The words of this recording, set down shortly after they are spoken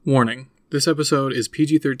Warning, this episode is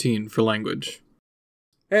PG-13 for language.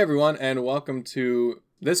 Hey everyone, and welcome to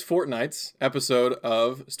this fortnight's episode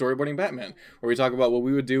of Storyboarding Batman, where we talk about what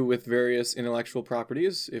we would do with various intellectual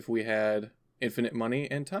properties if we had infinite money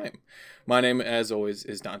and time. My name, as always,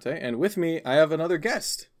 is Dante, and with me, I have another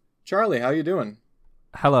guest. Charlie, how you doing?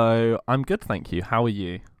 Hello, I'm good, thank you. How are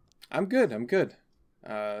you? I'm good.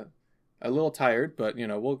 A little tired, but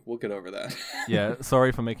we'll get over that. Yeah,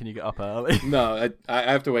 sorry for making you get up early. No, I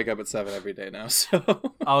have to wake up at 7 every day now, so...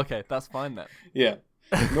 Oh, okay, that's fine then. Yeah,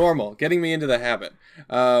 normal. Getting me into the habit.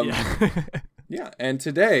 Yeah, and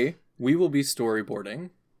today we will be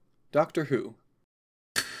storyboarding Doctor Who.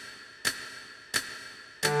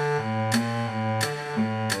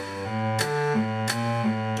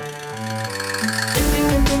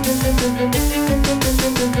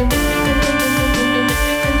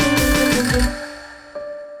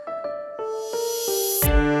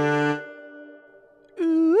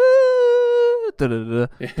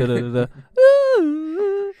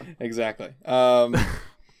 Exactly.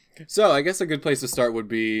 So I guess a good place to start would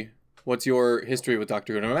be, what's your history with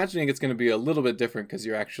Doctor Who? And I'm imagining it's going to be a little bit different because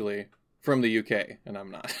you're actually from the UK and I'm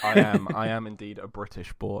not. I am indeed a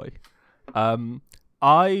British boy.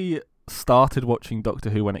 I started watching Doctor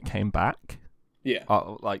Who when it came back. Yeah.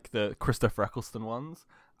 Like the Christopher Eccleston ones.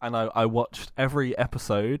 And I watched every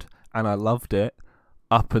episode and I loved it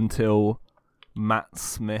up until Matt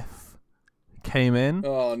Smith came in.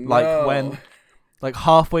 Oh, no. Like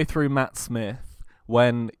halfway through Matt Smith,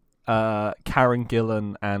 when Karen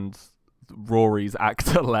Gillan and Rory's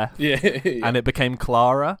actor left, yeah. and it became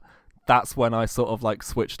Clara, that's when I sort of like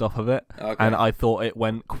switched off of it. Okay. And I thought it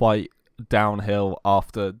went quite downhill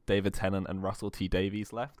after David Tennant and Russell T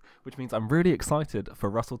Davies left, which means I'm really excited for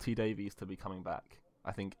Russell T Davies to be coming back.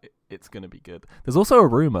 I think it's going to be good. There's also a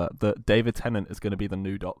rumor that David Tennant is going to be the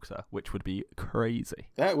new Doctor, which would be crazy.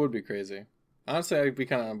 That would be crazy. Honestly, I'd be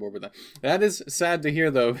kind of on board with that. That is sad to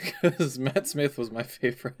hear, though, because Matt Smith was my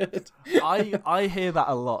favorite. I hear that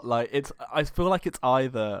a lot. Like I feel like it's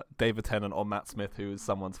either David Tennant or Matt Smith who is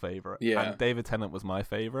someone's favorite. Yeah. And David Tennant was my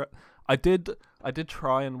favorite. I did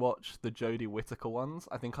try and watch the Jodie Whittaker ones.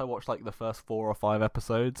 I think I watched like the first 4 or 5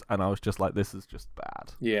 episodes, and I was just like, this is just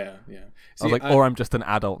bad. Yeah. See, I was like, or I'm just an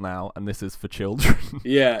adult now, and this is for children.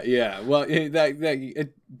 Yeah. Well,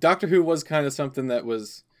 Doctor Who was kind of something that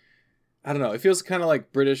was, I don't know. It feels kind of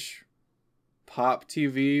like British pop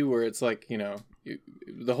TV, where it's like,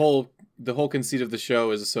 the whole conceit of the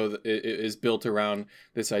show is so that it is built around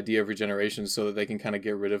this idea of regeneration, so that they can kind of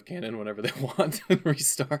get rid of canon whenever they want and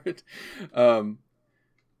restart.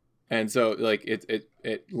 And so like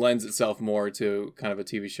it lends itself more to kind of a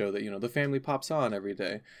TV show that the family pops on every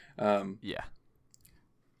day. Yeah.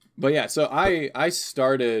 But yeah, so I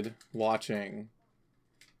started watching.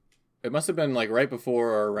 It must have been like right before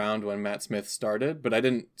or around when Matt Smith started, but I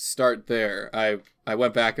didn't start there. I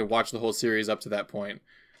went back and watched the whole series up to that point.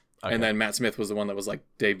 Okay. And then Matt Smith was the one that was like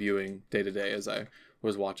debuting day to day as I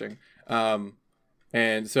was watching.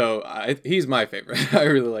 And so he's my favorite. I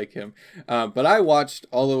really like him. But I watched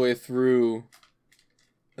all the way through,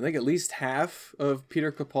 I think at least half of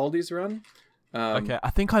Peter Capaldi's run. Okay, I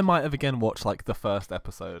think I might have again watched like the first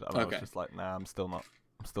episode. And okay. I was just like, nah, I'm still not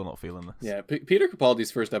feeling this. Yeah, Peter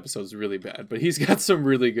Capaldi's first episode is really bad, but he's got some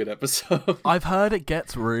really good episodes. I've heard it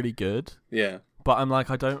gets really good. Yeah. But I'm like,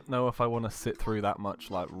 I don't know if I want to sit through that much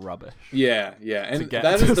like rubbish. Yeah, and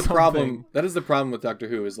that is the problem. That is the problem with Doctor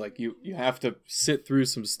Who is like you have to sit through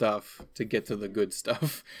some stuff to get to the good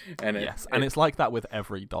stuff. And it's like that with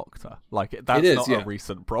every Doctor. Like that's not a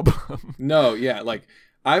recent problem. No, yeah, like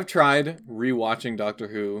I've tried rewatching Doctor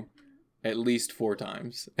Who at least 4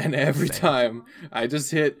 times, and every time I just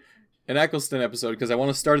hit an Eccleston episode because I want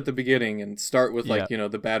to start at the beginning and start with like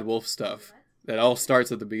the Bad Wolf stuff. That all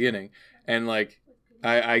starts at the beginning. And like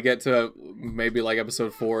I get to maybe like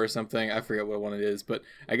episode 4 or something. I forget what one it is, but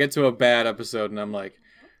I get to a bad episode and I'm like,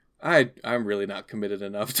 I'm really not committed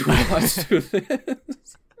enough to watch this.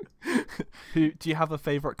 Do you have a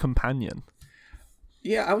favorite companion?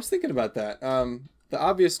 Yeah, I was thinking about that. The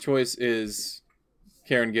obvious choice is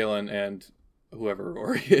Karen Gillan and whoever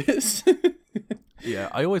Rory is. Yeah,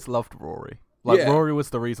 I always loved Rory. Rory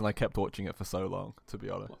was the reason I kept watching it for so long, to be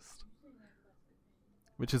honest.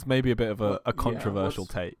 Which is maybe a bit of a controversial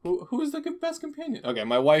take. Who is the best companion? Okay,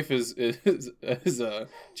 my wife is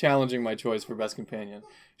challenging my choice for best companion.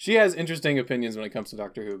 She has interesting opinions when it comes to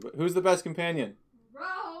Doctor Who, but who's the best companion? Rose!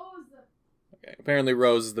 Okay, apparently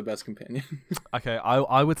Rose is the best companion. Okay,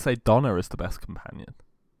 I would say Donna is the best companion.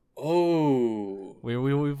 Oh.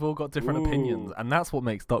 We've all got different opinions, and that's what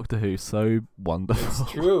makes Doctor Who so wonderful.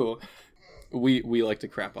 It's true. we like to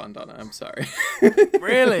crap on Donna. I'm sorry.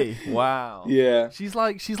 Really? Wow. Yeah. She's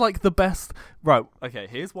like the best. Right. Okay.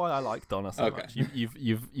 Here's why I like Donna so Okay. much.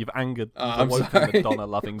 You've angered. I'm You've awoken sorry. the Donna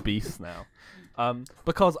loving beast now.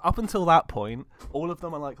 Because up until that point, all of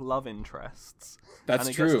them are like love interests. That's and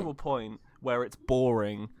it true. gets to a point where it's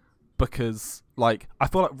boring because like I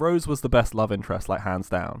feel like Rose was the best love interest, like hands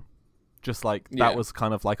down. Just like Yeah. that was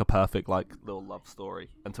kind of like a perfect like little love story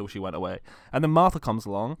until she went away. And then Martha comes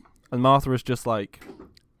along, and Martha is just like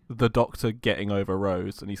the Doctor getting over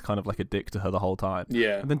Rose, and he's kind of like a dick to her the whole time.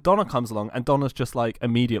 Yeah. And then Donna comes along, and Donna's just like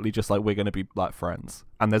immediately just like we're gonna be like friends,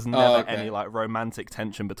 and there's never okay. any like romantic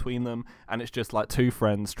tension between them, and it's just like two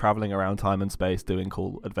friends traveling around time and space doing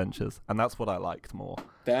cool adventures, and that's what I liked more.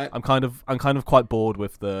 That I'm kind of quite bored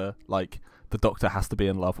with the like the Doctor has to be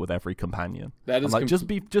in love with every companion. that is I'm like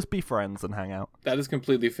just be friends and hang out. that is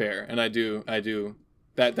completely fair, and I do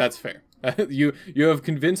that's fair. You have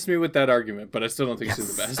convinced me with that argument, but I still don't think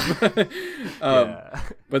she's the best. Yeah.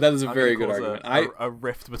 But that is a I'm very gonna good cause argument. a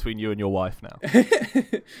rift between you and your wife now.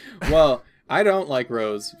 Well, I don't like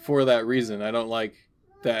Rose for that reason. I don't like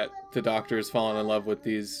that the Doctor is falling in love with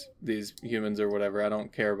these humans or whatever. I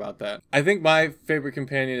don't care about that. I think my favorite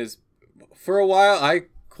companion is, for a while, I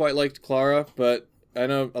quite liked Clara, but I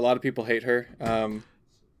know a lot of people hate her.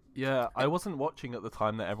 Yeah, I wasn't watching at the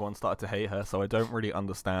time that everyone started to hate her, so I don't really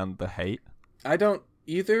understand the hate. I don't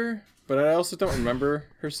either, but I also don't remember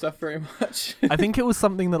her stuff very much. I think it was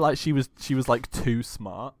something that like she was like too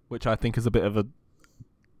smart, which I think is a bit of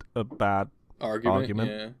a bad argument.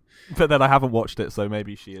 Yeah. But then I haven't watched it, so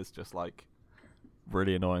maybe she is just like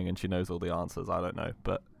really annoying and she knows all the answers. I don't know,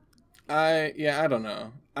 but I don't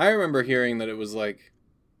know. I remember hearing that it was like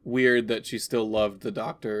weird that she still loved the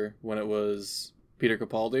Doctor when it was Peter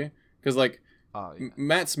Capaldi, because like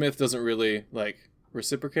Matt Smith doesn't really like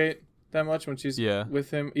reciprocate that much when she's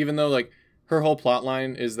with him, even though like her whole plot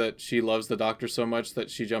line is that she loves the Doctor so much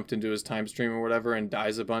that she jumped into his time stream or whatever and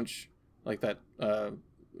dies a bunch like that,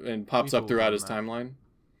 and pops We've up all throughout done his that. timeline.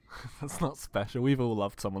 That's not special. We've all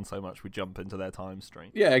loved someone so much we jump into their time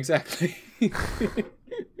stream. Yeah, exactly.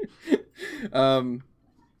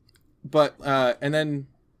 But and then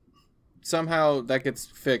somehow that gets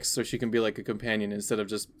fixed so she can be like a companion instead of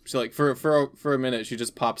just she like for a minute she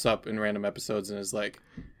just pops up in random episodes and is like,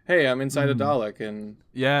 hey, I'm inside a Dalek and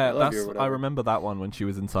Yeah, I love you or whatever. I remember that one when she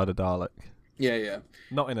was inside a Dalek. yeah.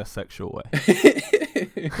 Not in a sexual way.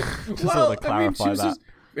 Well, sort of clarify she was that. just,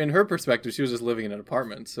 in her perspective, she was just living in an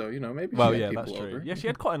apartment, so you know maybe. Well, she yeah, had that's people true. over. Yeah, she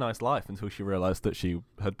had quite a nice life until she realised that she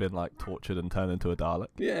had been like tortured and turned into a Dalek.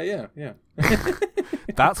 Yeah.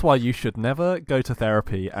 That's why you should never go to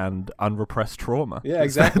therapy and unrepress trauma. Yeah,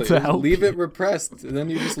 exactly. To help Leave you. it repressed, and then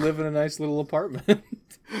you just live in a nice little apartment.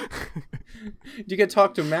 You get to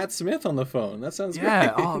talk to Matt Smith on the phone. That sounds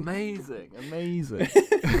Yeah. great. Oh, amazing.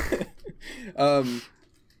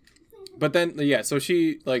 But then, yeah, so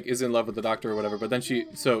she like is in love with the Doctor or whatever. But then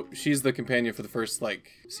she's the companion for the first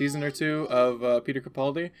like season or two of Peter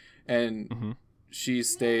Capaldi, and she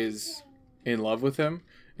stays in love with him.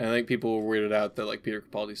 And I think people were weirded out that like Peter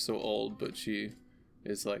Capaldi's so old, but she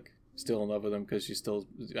is like still in love with him because she's still,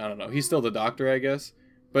 I don't know, he's still the Doctor, I guess.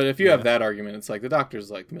 But if you have that argument, it's like the Doctor's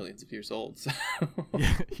like millions of years old. So.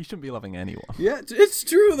 Yeah, he shouldn't be loving anyone. Yeah, it's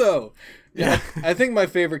true though. Yeah, I think my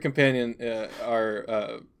favorite companion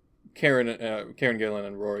are Karen Gillan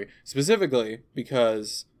and Rory, specifically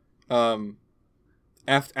because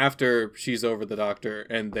after she's over the Doctor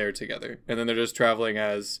and they're together, and then they're just traveling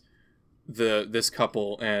as this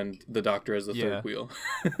couple and the Doctor as the third wheel.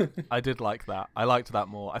 I did like that. I liked that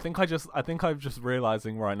more. I think I'm just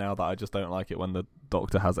realizing right now that I just don't like it when the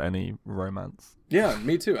Doctor has any romance. Yeah,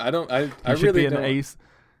 me too. I Should really be don't.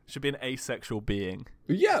 Should be an asexual being.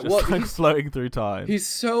 Yeah, Just well, like floating through time. he's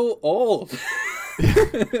so old.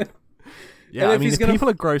 Yeah, and I if mean, he's if gonna people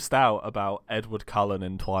are grossed out about Edward Cullen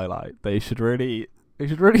in Twilight, they should really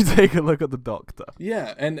take a look at the Doctor.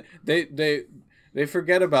 Yeah, and they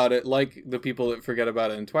forget about it like the people that forget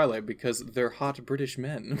about it in Twilight because they're hot British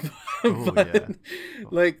men. Oh, yeah.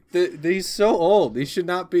 Like he's so old. He should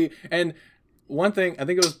not be. And one thing I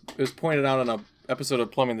think it was pointed out on a episode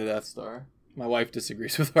of Plumbing the Death Star. My wife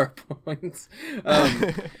disagrees with our points.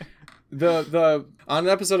 The on an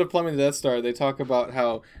episode of Plumbing the Death Star, they talk about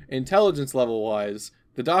how intelligence level wise,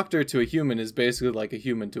 the Doctor to a human is basically like a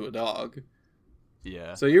human to a dog.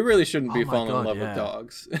 Yeah. So you really shouldn't be Oh my falling in God, love yeah. with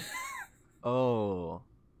dogs. Oh.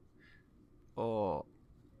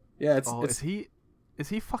 Yeah, Oh, is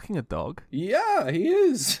he fucking a dog? Yeah, he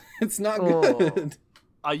is. It's not Oh. good.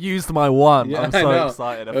 I used my one. Yeah, I'm I so know.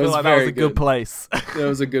 excited. I It feel was like that was very a good good. place. That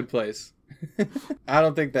was a good place. I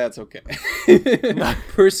don't think that's okay.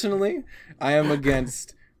 Personally, I am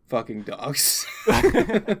against fucking dogs.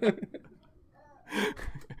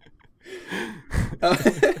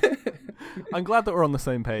 I'm glad that we're on the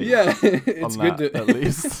same page. Yeah, it's on good that, to at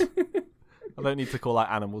least. I don't need to call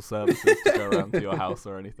out animal services to go around to your house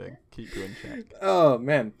or anything. Keep you in check. Oh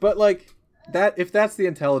man, but like that, if that's the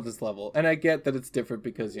intelligence level, and I get that it's different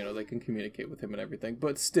because they can communicate with him and everything,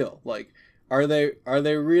 but still, like, are they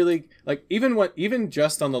really, like, even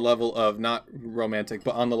just on the level of not romantic,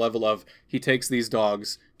 but on the level of he takes these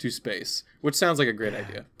dogs to space, which sounds like a great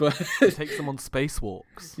idea, but He takes them on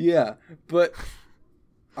spacewalks. yeah, but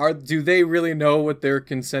do they really know what they're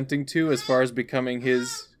consenting to as far as becoming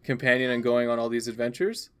his companion and going on all these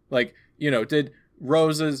adventures? Like, did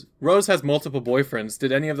Rose has multiple boyfriends.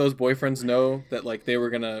 Did any of those boyfriends know that, like, they were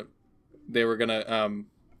gonna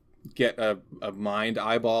get a mind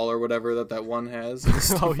eyeball or whatever that one has and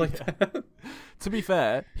stuff that? To be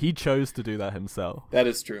fair, he chose to do that himself. That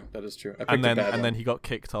is true. I picked And a bad one. then he got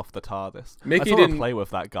kicked off the TARDIS. Mickey I saw didn't a play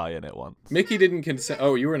with that guy in it once. Mickey didn't consent.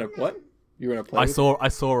 Oh, you were in a what? You were in a play? I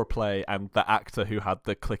saw a play, and the actor who had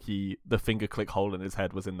the finger click hole in his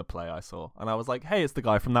head was in the play I saw, and I was like, "Hey, it's the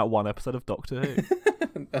guy from that one episode of Doctor Who."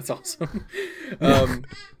 That's awesome.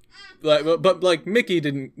 But like Mickey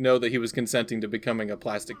didn't know that he was consenting to becoming a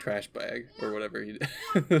plastic trash bag or whatever he did.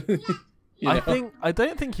 I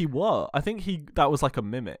don't think he was. I think that was like a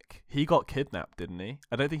mimic. He got kidnapped, didn't he?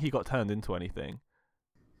 I don't think he got turned into anything.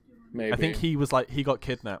 Maybe. I think he got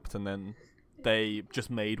kidnapped, and then they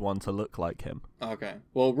just made one to look like him. Okay.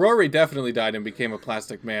 Well, Rory definitely died and became a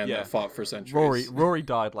plastic man that fought for centuries. Rory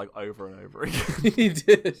died like over and over again. He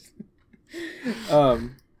did.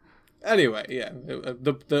 Anyway, yeah.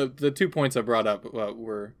 The 2 points I brought up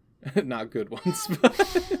were not good ones.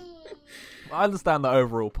 But I understand the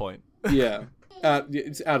overall point. Yeah. I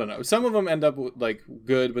don't know. Some of them end up like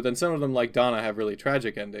good, but then some of them, like Donna, have really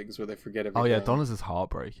tragic endings where they forget everything. Oh yeah, Donna's is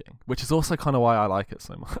heartbreaking, which is also kind of why I like it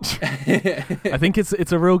so much. I think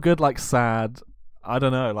it's a real good, like, sad. I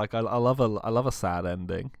don't know, like I love a sad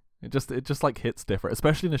ending. It just like hits different,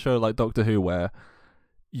 especially in a show like Doctor Who where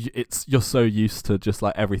you're so used to just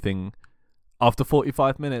like everything. After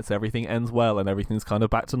 45 minutes, everything ends well and everything's kind of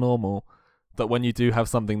back to normal. That when you do have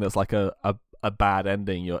something that's like a bad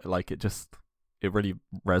ending, you're like it really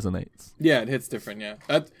resonates. Yeah, it hits different. Yeah,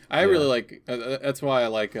 I really like. That's why I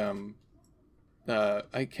like.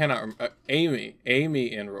 I cannot remember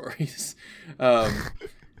Amy and Rory's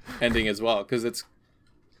ending as well, because it's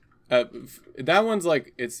that one's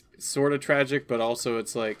like it's sort of tragic, but also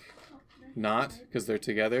it's like not, because they're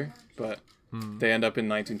together, but they end up in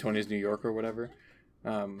 1920s New York or whatever.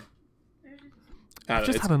 I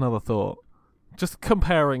just had another thought. Just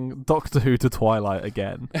comparing Doctor Who to Twilight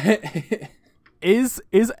again. Is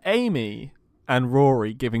Amy and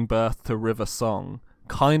Rory giving birth to River Song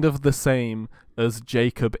kind of the same as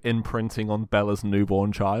Jacob imprinting on Bella's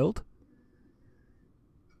newborn child?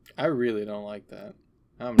 I really don't like that.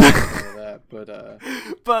 I'm not a fan of that, but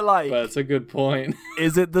it's a good point.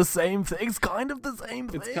 Is it the same thing? It's kind of the same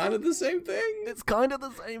thing. It's kind of the same thing. It's kind of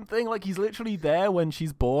the same thing. Like, he's literally there when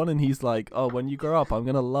she's born, and he's like, "Oh, when you grow up, I'm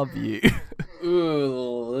gonna love you."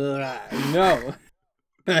 Ooh, no.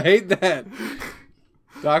 I hate that.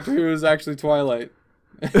 Doctor Who is actually Twilight.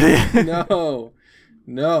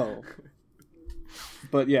 No.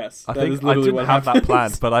 But yes, I didn't have that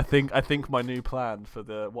planned, but I think my new plan for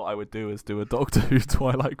what I would do is do a Doctor Who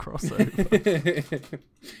Twilight crossover.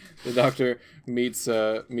 The Doctor meets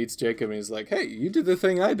Jacob and he's like, "Hey, you did the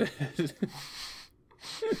thing I did."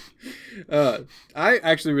 I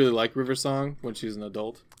actually really like River Song when she's an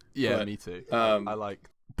adult. Yeah, but, me too. I like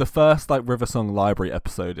the first like River Song Library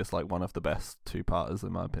episode is like one of the best 2-parters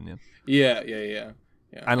in my opinion. Yeah.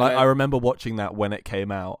 And like I remember watching that when it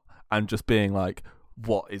came out and just being like,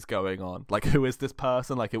 what is going on? Like, who is this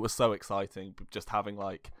person? Like, it was so exciting just having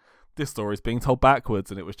like this story's being told backwards,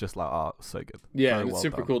 and it was just like, oh, so good. Yeah, Very and it's well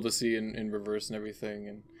super done. cool to see in reverse and everything.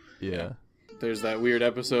 And Yeah. There's that weird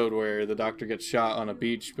episode where the Doctor gets shot on a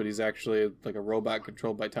beach, but he's actually like a robot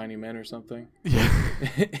controlled by tiny men or something. Yeah.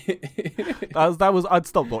 that was I'd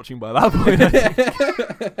stopped watching by that point.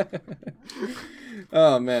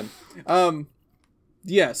 Oh man.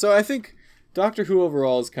 Yeah, so I think Doctor Who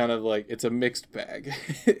overall is kind of like, it's a mixed bag.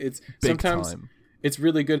 It's Big sometimes time. It's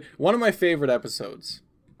really good. One of my favorite episodes,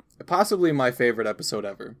 possibly my favorite episode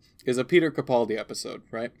ever, is a Peter Capaldi episode,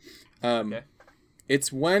 right? Okay.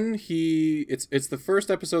 It's when it's the first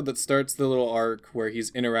episode that starts the little arc where he's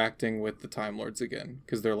interacting with the Time Lords again,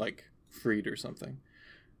 because they're like freed or something.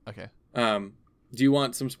 Okay. Do you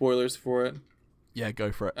want some spoilers for it? Yeah,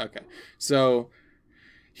 go for it. Okay. So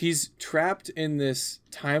he's trapped in this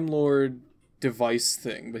Time Lord device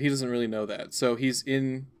thing, but he doesn't really know that. So he's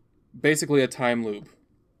in basically a time loop,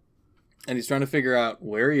 and he's trying to figure out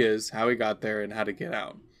where he is, how he got there, and how to get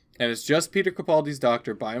out. And it's just Peter Capaldi's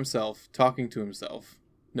doctor by himself, talking to himself.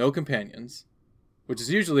 No companions, which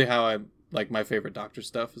is usually how I like my favorite Doctor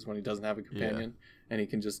stuff, is when he doesn't have a companion and he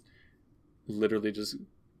can just literally just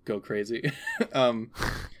go crazy. So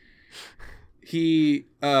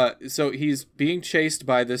he's being chased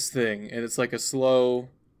by this thing, and it's like a slow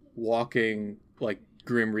walking, like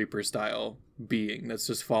Grim Reaper style being that's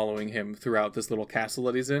just following him throughout this little castle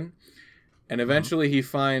that he's in. And eventually he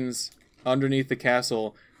finds underneath the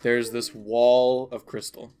castle there's this wall of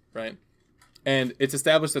crystal, right? And it's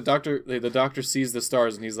established that the doctor sees the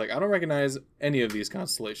stars, and he's like, I don't recognize any of these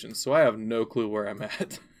constellations, so I have no clue where I'm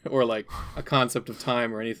at, or like a concept of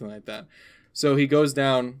time or anything like that. So he goes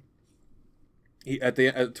down.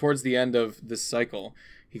 Towards the end of this cycle,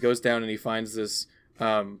 he goes down and he finds this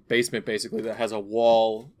basement basically that has a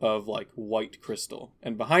wall of like white crystal,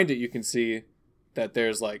 and behind it you can see that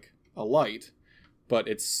there's like a light, but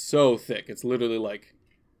it's so thick, it's literally like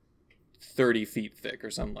 30 feet thick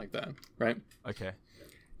or something like that, right? Okay.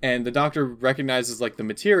 And the doctor recognizes like the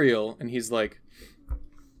material, and he's like,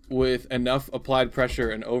 with enough applied pressure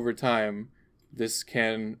and over time, this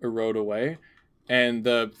can erode away. And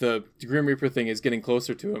the Grim Reaper thing is getting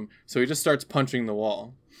closer to him, so he just starts punching the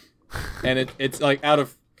wall. And it's like out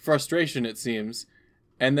of frustration, it seems.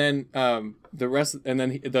 And then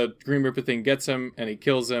the Grim Reaper thing gets him, and he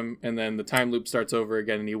kills him, and then the time loop starts over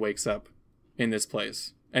again, and he wakes up in this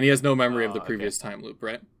place. And he has no memory of the previous time loop,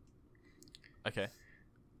 right? Okay.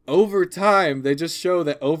 Over time, they just show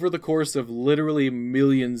that over the course of literally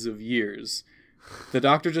millions of years, the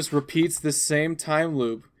Doctor just repeats the same time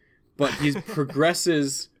loop, but he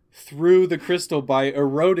progresses through the crystal by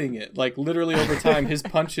eroding it. Like, literally over time, his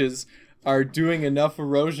punches are doing enough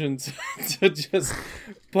erosion to just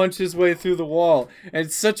punch his way through the wall. And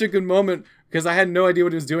it's such a good moment, because I had no idea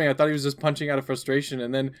what he was doing. I thought he was just punching out of frustration.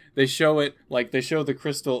 And then they show it, like, they show the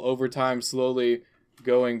crystal over time slowly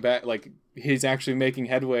going back, like, he's actually making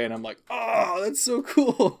headway. And I'm like, oh, that's so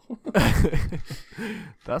cool.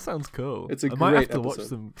 That sounds cool. It's a I might great have to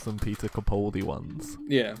episode. watch some Peter Capaldi ones.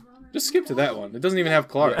 Yeah. Just skip to that one. It doesn't even have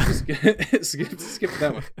Clark. Yeah. Just skip to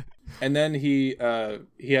that one. And then he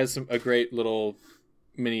has a great little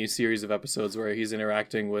mini series of episodes where he's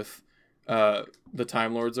interacting with the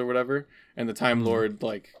Time Lords or whatever, and the Time Lord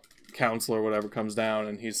like council or whatever comes down,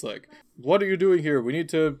 and he's like, "What are you doing here? We need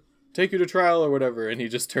to take you to trial or whatever." And he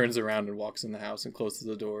just turns around and walks in the house and closes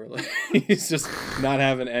the door. Like, he's just not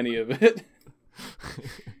having any of it.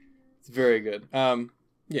 It's very good.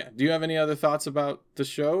 Yeah. Do you have any other thoughts about the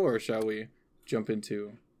show, or shall we jump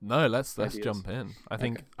into? No, let's ideas? jump in. I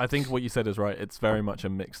think what you said is right. It's very much a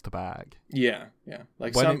mixed bag. Yeah.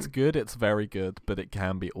 Like when it's good, it's very good, but it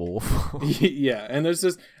can be awful. Yeah, and there's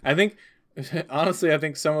just, I think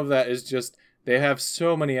some of that is just they have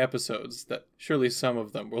so many episodes that surely some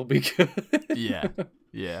of them will be good.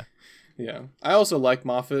 Yeah. I also like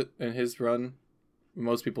Moffat and his run.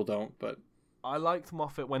 Most people don't, but I liked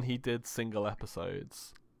Moffat when he did single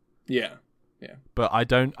episodes. Yeah. But I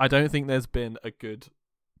don't think there's been a good,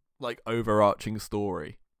 like, overarching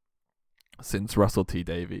story since Russell T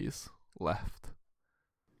Davies left.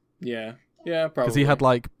 Yeah, probably. Because he had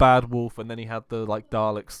like Bad Wolf, and then he had the like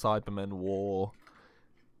Dalek Cybermen War.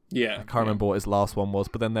 Yeah, I can't remember what his last one was,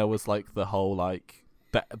 but then there was like the whole like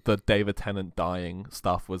the David Tennant dying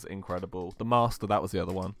stuff was incredible. The Master, that was the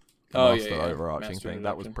other one. The Master overarching Master thing,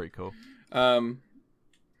 that was pretty cool.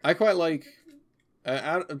 I quite like,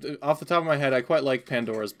 off the top of my head, I quite like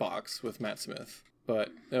Pandora's Box with Matt Smith, but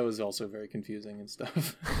that was also very confusing and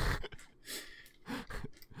stuff.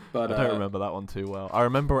 But I don't remember that one too well. I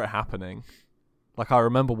remember it happening. Like, I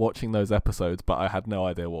remember watching those episodes, but I had no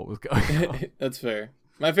idea what was going on. That's fair.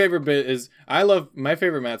 My favorite bit is, my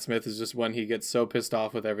favorite Matt Smith is just when he gets so pissed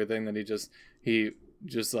off with everything that he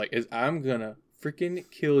just like, I'm gonna freaking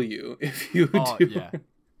kill you if you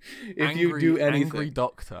you do anything. Angry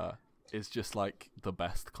Doctor is just like the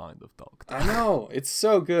best kind of Doctor. I know, it's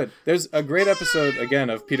so good. There's a great episode again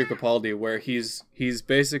of Peter Capaldi where he's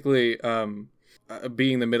basically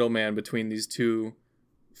being the middleman between these two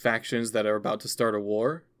factions that are about to start a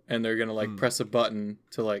war, and they're gonna like press a button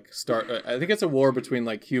to like start. I think it's a war between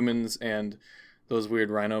like humans and those weird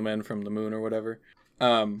rhino men from the moon or whatever.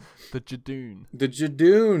 The Jadoon. The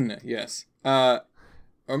Jadoon, yes.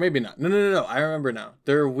 Or maybe not. No. I remember now.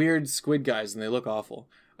 They're weird squid guys and they look awful.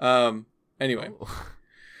 Anyway,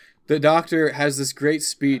 the Doctor has this great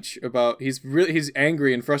speech about he's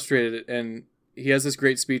angry and frustrated, and he has this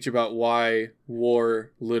great speech about why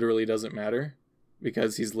war literally doesn't matter,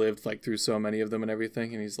 because he's lived like through so many of them and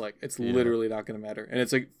everything, and he's like, it's literally not going to matter. And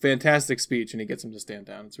it's a fantastic speech, and he gets him to stand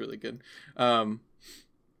down. It's really good.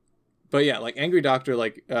 But yeah, like Angry Doctor,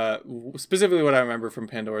 like specifically what I remember from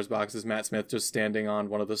Pandora's Box is Matt Smith just standing on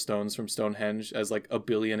one of the stones from Stonehenge as like a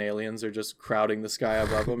billion aliens are just crowding the sky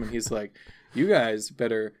above him, and he's like, you guys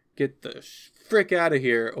better get the frick out of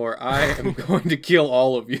here, or I am going to kill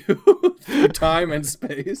all of you through time and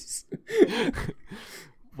space.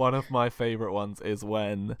 One of my favorite ones is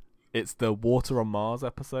when it's the Water on Mars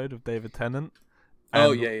episode of David Tennant.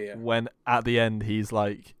 Oh, yeah. When at the end he's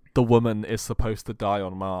like, the woman is supposed to die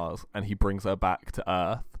on Mars, and he brings her back to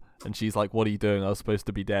Earth, and she's like, what are you doing? I was supposed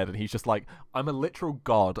to be dead. And he's just like, I'm a literal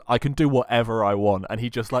god. I can do whatever I want. And he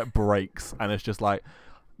just like breaks, and it's just like,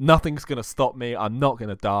 nothing's going to stop me. I'm not going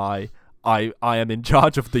to die. I am in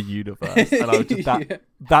charge of the universe. And I was just,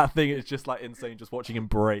 that thing is just like insane, just watching him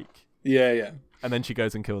break. Yeah. And then she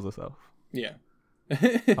goes and kills herself. Yeah.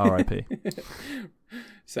 R.I.P.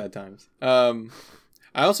 Sad times.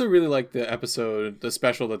 I also really like the episode, the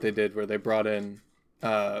special that they did where they brought in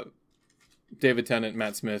David Tennant,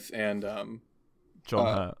 Matt Smith, and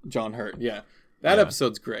John Hurt. Yeah. That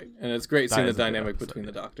episode's great. And it's great seeing the dynamic between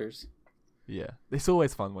the doctors. Yeah. It's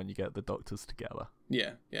always fun when you get the doctors together.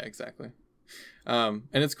 Yeah, exactly. And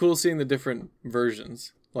it's cool seeing the different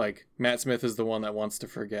versions. Like, Matt Smith is the one that wants to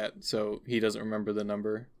forget, so he doesn't remember the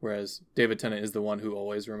number, whereas David Tennant is the one who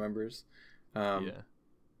always remembers.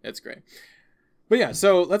 It's great. But yeah,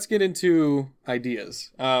 so let's get into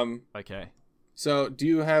ideas. Okay. So do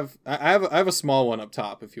you have... I have a small one up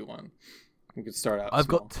top if you want. We could start out I've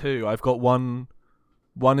small. got two. I've got one.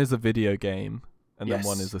 One is a video game, and Yes. then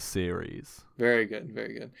one is a series. Very good,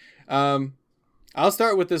 very good. I'll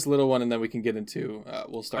start with this little one, and then we can get into...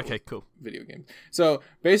 we'll start with cool. video games. So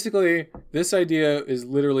basically, this idea is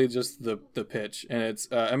literally just the pitch, and it's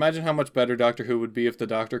imagine how much better Doctor Who would be if the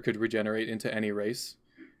Doctor could regenerate into any race.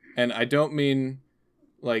 And I don't mean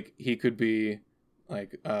like he could be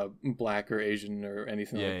like black or Asian or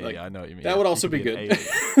anything like I know what you mean. that would also be good.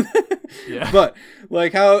 Yeah. But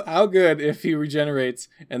like how good if he regenerates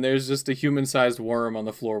and there's just a human-sized worm on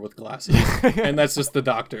the floor with glasses and that's just the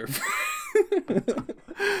Doctor.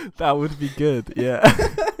 That would be good, yeah.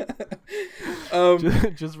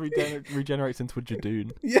 Just regenerates into a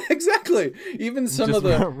Jadoon. Yeah, exactly. Even some of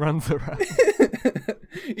the runs around.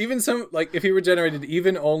 Even some, like, if he regenerated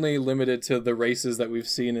even only limited to the races that we've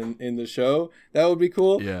seen in the show, that would be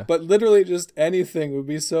cool. Yeah. But literally just anything would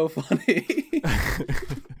be so funny.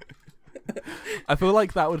 I feel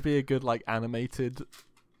like that would be a good like animated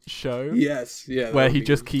show. Yes, yeah. Where he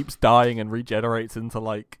just keeps dying and regenerates into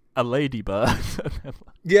like a ladybird.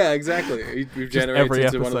 Yeah, exactly. He regenerates every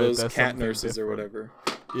into one of episode those cat something nurses different. or whatever.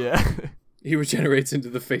 Yeah. He regenerates into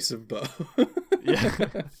the face of Bo. Yeah.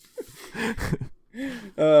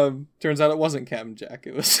 Turns out it wasn't Captain Jack.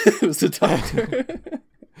 It was the Doctor.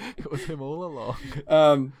 It was him all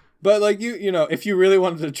along. But like you know, if you really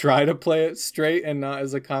wanted to try to play it straight and not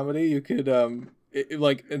as a comedy, you could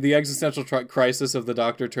like the existential crisis of the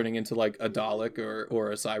Doctor turning into like a Dalek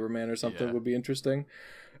or a Cyberman or something would be interesting.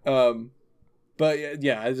 But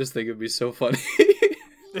yeah, I just think it'd be so funny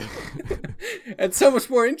and so much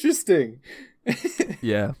more interesting.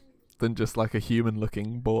 Yeah, than just like a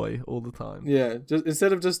human-looking boy all the time. Yeah, just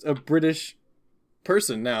instead of just a British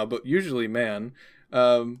person now, but usually man.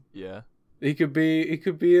 Yeah. He could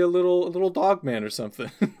be a little dog man or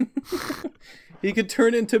something. He could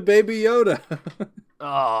turn into Baby Yoda.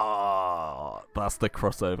 Oh, that's the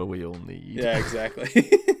crossover we all need. Yeah, exactly.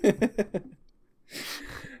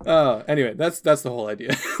 Anyway, that's the whole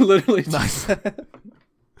idea. Literally. Nice.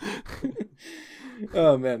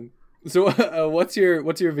 Oh man. So, what's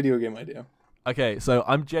your video game idea? Okay, so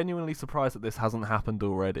I'm genuinely surprised that this hasn't happened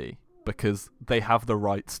already because they have the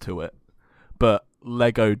rights to it. But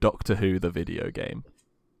Lego Doctor Who, the video game.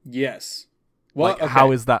 Yes. Well, like,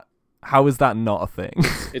 how is that not a thing?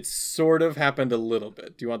 It's sort of happened a little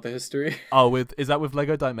bit. Do you want the history? Oh, is that with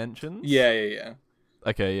Lego Dimensions? Yeah.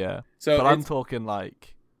 Okay, yeah. So, but I'm talking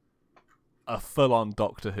like a full-on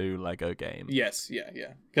Doctor Who Lego game. Yes, yeah.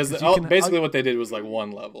 Because basically what they did was like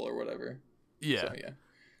one level or whatever. Yeah. So, yeah.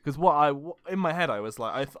 Because in my head, I was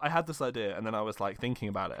like, I had this idea, and then I was like thinking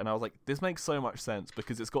about it, and I was like, this makes so much sense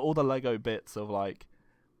because it's got all the Lego bits of like,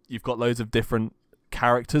 you've got loads of different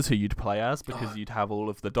characters who you'd play as because you'd have all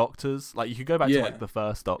of the Doctors. Like you could go back to like the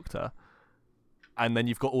first Doctor, and then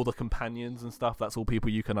you've got all the companions and stuff. That's all people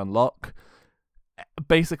you can unlock.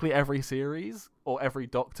 basically every series or every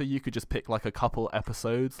Doctor, you could just pick like a couple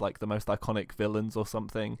episodes, like the most iconic villains or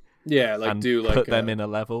something. Yeah, like and do like put them in a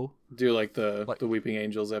level. Do like the Weeping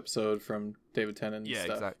Angels episode from David Tennant. And yeah,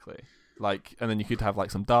 stuff. Exactly. Like, and then you could have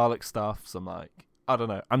like some Dalek stuff, some like I don't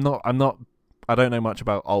know. I don't know much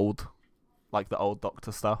about the old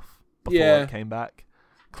Doctor stuff before it came back.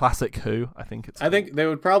 Classic Who, I think it's. I think they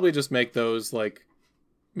would probably just make those like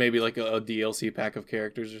maybe like a DLC pack of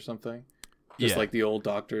characters or something. Just like the old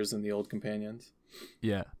Doctors and the old companions.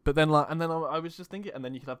 Yeah, but then I was just thinking, and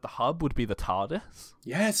then you could have the hub would be the TARDIS.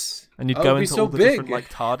 Yes, and you'd go into all the different like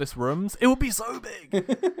TARDIS rooms. It would be so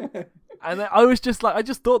big. And then I was just like, I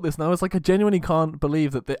just thought this, and I was like, I genuinely can't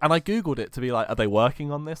believe that. And I googled it to be like, are they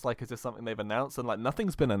working on this? Like, is this something they've announced? And like,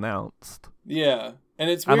 nothing's been announced. Yeah,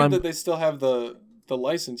 and it's weird that they still have the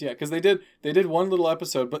license. Yeah, because they did one little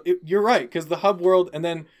episode, but you're right, because the hub world, and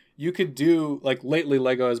then you could do like lately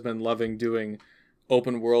Lego has been loving doing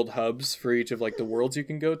open world hubs for each of like the worlds you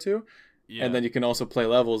can go to, and then you can also play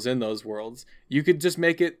levels in those worlds. You could just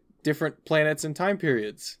make it different planets and time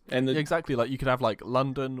periods, and exactly, like you could have like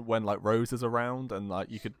London when like Rose is around, and like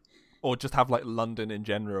you could, or just have like London in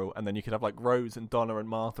general, and then you could have like Rose and Donna and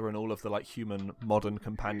Martha and all of the like human modern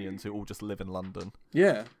companions who all just live in London.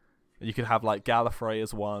 Yeah, and you could have like Gallifrey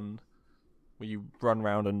as one, where you run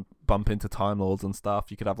around and bump into Time Lords and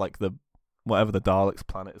stuff. You could have like the whatever the Daleks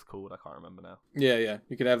planet is called, I can't remember now. Yeah,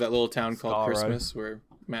 you could have that little town called Christmas where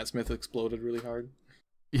Matt Smith exploded really hard.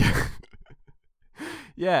 Yeah.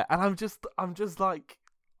 Yeah, and I'm just like,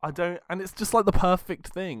 I don't, and it's just like the perfect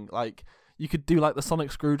thing. Like, you could do like the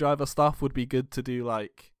sonic screwdriver stuff would be good to do,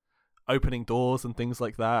 like opening doors and things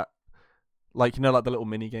like that. Like, you know, like the little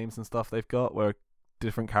mini games and stuff they've got where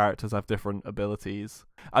different characters have different abilities.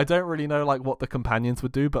 I don't really know like what the companions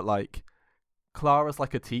would do, but like Clara's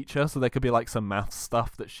like a teacher, so there could be like some math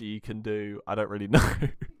stuff that she can do. I don't really know.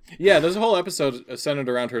 Yeah, there's a whole episode centered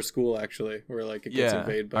around her school actually, where like it gets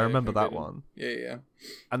invaded by. I remember that one. Yeah.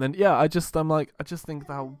 And then I just think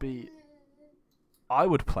that would be. I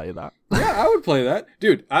would play that. Yeah, I would play that,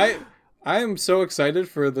 dude. I am so excited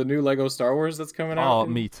for the new Lego Star Wars that's coming out. Oh,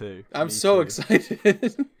 me too. I'm so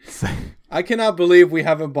excited. I cannot believe we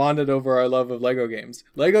haven't bonded over our love of Lego games.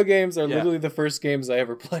 Lego games are literally the first games I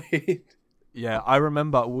ever played. Yeah, I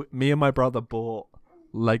remember me and my brother bought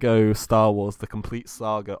Lego Star Wars: The Complete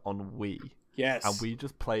Saga on Wii. Yes. And we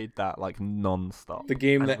just played that like non-stop. The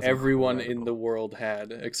game that everyone in the world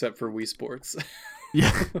had except for Wii Sports.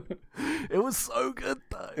 Yeah. It was so good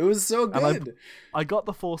though. It was so good. And I got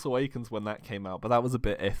The Force Awakens when that came out, but that was a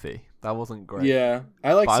bit iffy. That wasn't great. Yeah.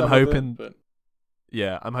 I like some of it, but...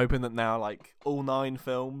 Yeah, I'm hoping that now, like, all 9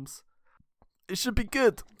 films, it should be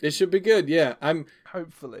good. It should be good, yeah.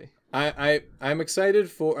 Hopefully. I'm excited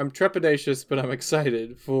for... I'm trepidatious, but I'm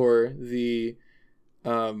excited for the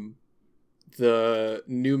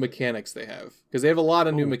new mechanics they have. Because they have a lot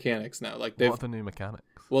of new mechanics now. Like what are the new mechanics?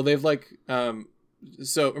 Well, they've like...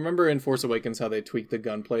 so, remember in Force Awakens how they tweaked the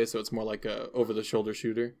gunplay so it's more like a over-the-shoulder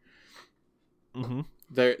shooter? Mm-hmm.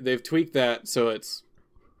 They've tweaked that so it's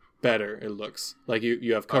better, it looks. Like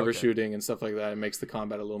you have cover shooting and stuff like that. It makes the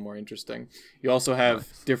combat a little more interesting. You also have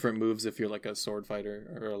different moves if you're like a sword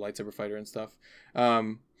fighter or a lightsaber fighter and stuff.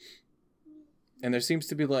 And there seems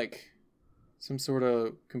to be like some sort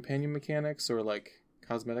of companion mechanics or like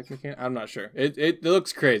cosmetic mechanic. I'm not sure. It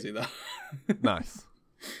looks crazy though. Nice.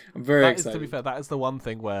 I'm very excited. To be fair, that is the one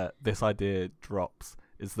thing where this idea drops,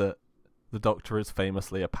 is that the Doctor is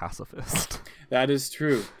famously a pacifist. That is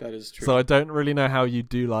true. So I don't really know how you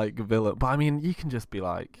do like villain, but I mean, you can just be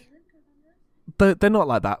like, they're not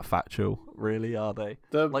like that factual, really, are they?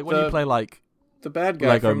 When you play like the bad guy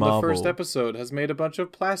Lego from Marvel, the first episode has made a bunch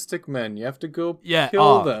of plastic men. You have to go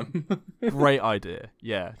kill them. Great idea.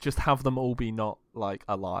 Yeah, just have them all be not like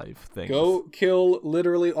alive things. Go kill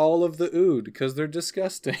literally all of the Ood because they're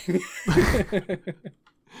disgusting.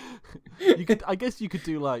 I guess you could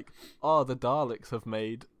do like, the Daleks have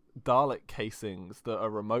made Dalek casings that are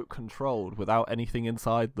remote controlled without anything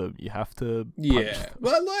inside them. You have to punch them.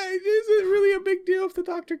 But like, is it really a big deal if the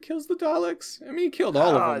Doctor kills the Daleks? I mean, he killed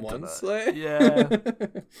all of them once. Like... Yeah.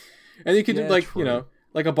 And you could do like, true. You know,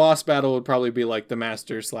 like a boss battle would probably be like the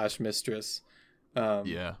Master/Mistress.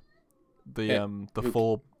 The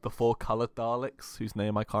four colored Daleks whose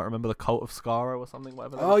name I can't remember, the Cult of Skaro or something,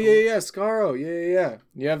 whatever. Yeah, Skaro. Yeah.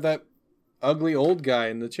 You have that ugly old guy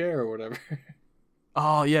in the chair or whatever.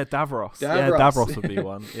 Oh yeah, Davros. Yeah, Davros would be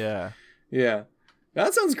one. Yeah. Yeah.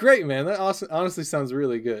 That sounds great, man. That honestly sounds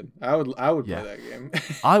really good. I would play that game.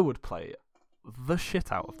 I would play the shit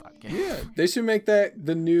out of that game. Yeah. They should make that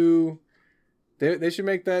the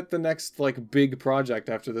next like big project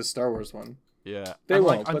after this Star Wars one. Yeah, They and,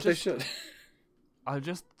 won't, I'm but they should. I'm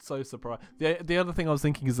just so surprised. The other thing I was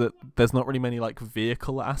thinking is that there's not really many like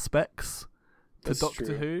vehicle aspects to That's Doctor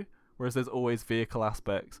true. Who, whereas there's always vehicle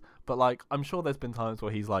aspects. But like, I'm sure there's been times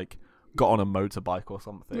where he's like got on a motorbike or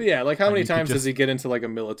something. Yeah, like how And many you could times does just- he get into like a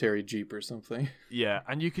military jeep or something? Yeah,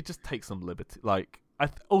 and you could just take some liberty. Like,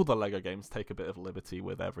 all the Lego games take a bit of liberty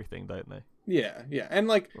with everything, don't they? Yeah, and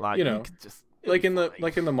like, Like, you know, could just like in the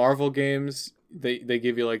fine. Marvel games, they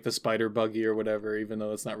give you like the spider buggy or whatever, even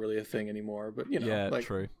though it's not really a thing anymore. But you know, Yeah, like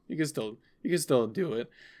true. you can still do it,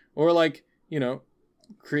 or like, you know,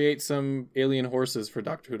 create some alien horses for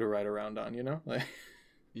Doctor Who to ride around on. You know, like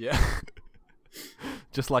Yeah.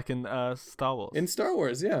 Just like in Star Wars. in Star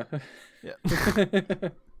Wars, yeah. Yeah.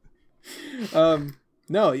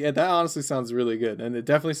 No, yeah, that honestly sounds really good, and it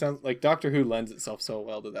definitely sounds like Doctor Who lends itself so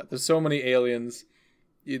well to that. There's so many aliens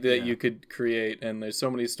that you could create, and there's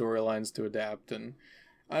so many storylines to adapt, and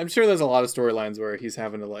I'm sure there's a lot of storylines where he's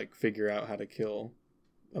having to like figure out how to kill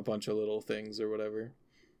a bunch of little things or whatever.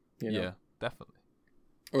 You know? Yeah, definitely.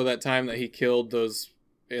 Or that time that he killed those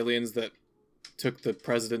aliens that took the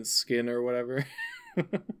president's skin or whatever.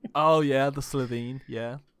 Oh yeah, the Slitheen,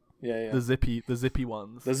 yeah. Yeah. The zippy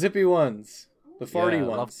ones. The zippy ones. The farty Yeah,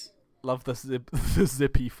 ones. Love the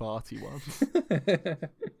zippy farty ones.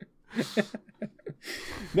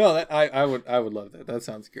 No, that I would love that. That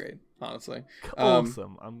sounds great, honestly.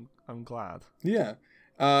 Awesome. I'm glad. Yeah.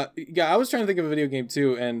 Yeah, I was trying to think of a video game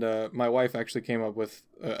too, and my wife actually came up with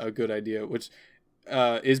a good idea, which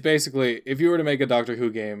is basically if you were to make a Doctor Who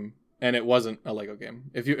game and it wasn't a Lego game,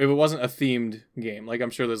 if it wasn't a themed game, like I'm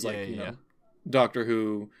sure there's like you know Doctor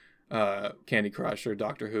Who, Candy Crush or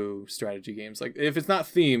Doctor Who strategy games. Like if it's not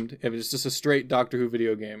themed, if it's just a straight Doctor Who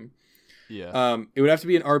video game, it would have to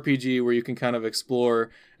be an RPG where you can kind of explore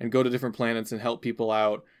and go to different planets and help people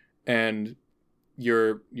out, and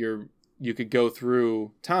you could go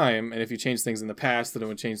through time, and if you change things in the past, then it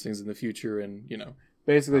would change things in the future, and you know,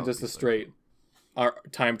 basically just a straight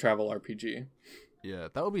time travel RPG. Yeah,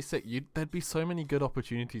 that would be sick. There'd be so many good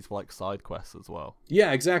opportunities for like side quests as well.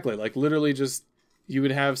 Yeah, exactly. Like literally, just you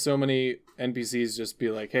would have so many NPCs just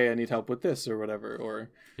be like, "Hey, I need help with this" or whatever,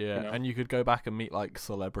 or Yeah, you know. and you could go back and meet like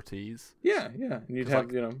celebrities. yeah, and you'd It's have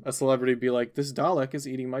like- you know a celebrity be like, "This Dalek is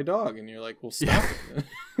eating my dog," and you're like, "Well, stop it."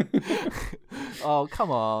 Oh,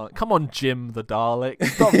 come on, Jim the Dalek,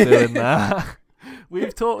 stop doing that.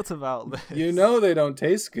 We've talked about this. You know they don't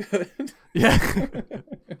taste good. Yeah.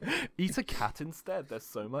 Eat a cat instead. They're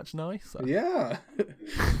so much nicer. Yeah,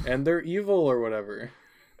 and they're evil or whatever.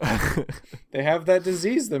 They have that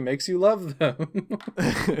disease that makes you love them.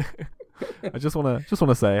 I just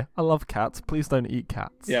wanna say I love cats. Please don't eat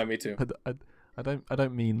cats. Yeah, me too. I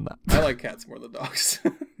don't mean that. I like cats more than dogs.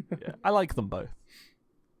 Yeah, I like them both.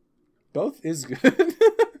 Both is good.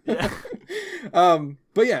 Yeah.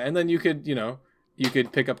 But yeah, and then you could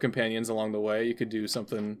pick up companions along the way. You could do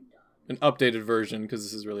something, an updated version, because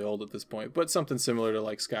this is really old at this point, but something similar to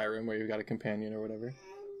like Skyrim, where you've got a companion or whatever.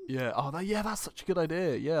 Yeah. Oh, that's such a good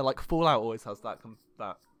idea. Yeah, like Fallout always has that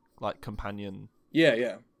like companion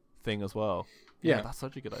Yeah. thing as well. Yeah. That's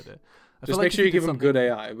such a good idea. I Just feel make like sure if you did give them good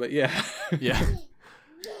AI. But yeah. Yeah.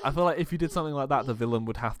 I feel like if you did something like that, the villain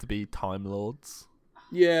would have to be Time Lords.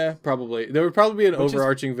 Yeah, probably. There would probably be an Which is-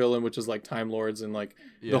 overarching villain, which is like Time Lords and like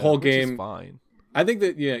Yeah, the whole which is game. fine. I think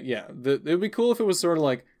that it would be cool if it was sort of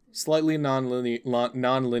like slightly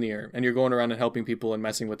non-linear, and you're going around and helping people and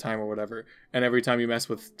messing with time or whatever. And every time you mess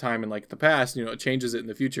with time in like the past, you know, it changes it in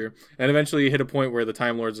the future. And eventually you hit a point where the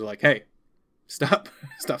Time Lords are like, "Hey, stop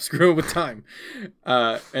screwing with time,"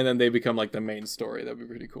 and then they become like the main story. That'd be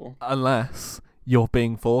pretty cool. Unless you're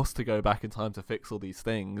being forced to go back in time to fix all these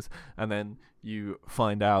things, and then you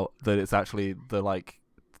find out that it's actually the like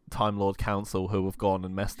Time Lord Council who have gone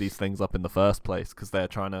and messed these things up in the first place because they're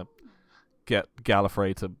trying to get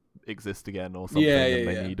Gallifrey to exist again or something, and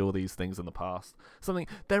they need all these things in the past.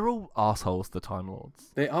 They're all assholes, the Time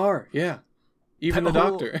Lords. They are, yeah. Even the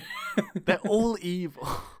Doctor. They're all evil.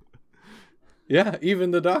 Yeah,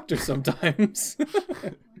 even the Doctor sometimes.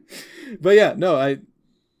 But yeah, no, I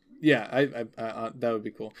that would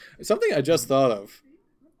be cool. Something I just thought of.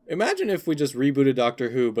 Imagine if we just rebooted Doctor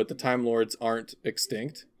Who, but the Time Lords aren't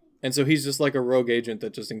extinct, and so he's just like a rogue agent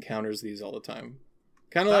that just encounters these all the time.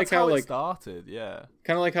 Kind of like how it like started, yeah.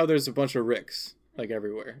 kind of like how there's a bunch of Ricks like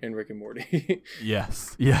everywhere in Rick and Morty.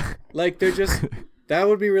 Yes, yeah. Like they're just that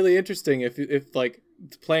would be really interesting if like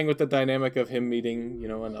playing with the dynamic of him meeting, you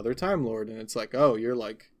know, another Time Lord, and it's like, oh, you're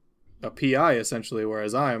like a PI essentially,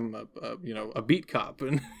 whereas I'm a beat cop,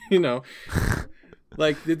 and you know,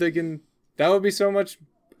 like they can. That would be so much.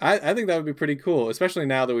 I think that would be pretty cool, especially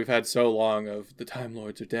now that we've had so long of the Time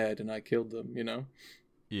Lords are dead and I killed them, you know?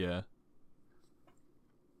 Yeah.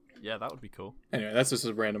 Yeah, that would be cool. Anyway, that's just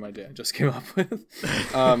a random idea I just came up with.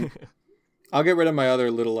 I'll get rid of my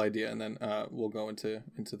other little idea, and then we'll go into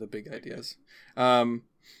the big ideas. The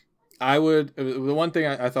one thing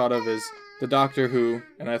I thought of is the Doctor Who,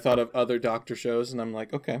 and I thought of other Doctor shows, and I'm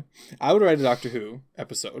like, okay, I would write a Doctor Who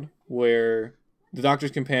episode where the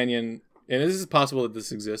Doctor's companion, and this is possible that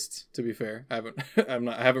this exists, to be fair. I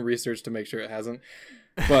haven't researched to make sure it hasn't.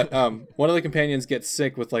 But one of the companions gets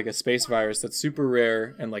sick with like a space virus that's super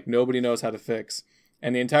rare and like nobody knows how to fix.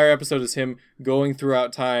 And the entire episode is him going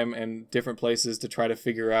throughout time and different places to try to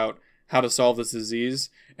figure out how to solve this disease.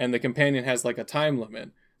 And the companion has like a time limit.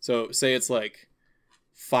 So say it's like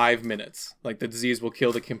 5 minutes. Like the disease will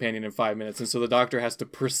kill the companion in 5 minutes. And so the Doctor has to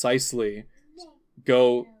precisely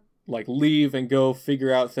go, like leave and go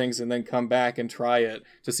figure out things and then come back and try it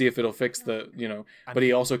to see if it'll fix the, you know, but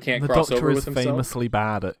he also can't cross over with himself. The Doctor is famously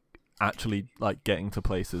bad at actually like getting to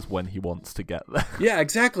places when he wants to get there. Yeah,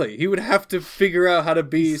 exactly. He would have to figure out how to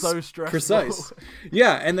be so stressful. Precise.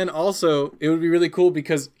 Yeah, and then also it would be really cool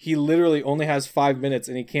because he literally only has 5 minutes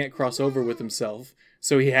and he can't cross over with himself.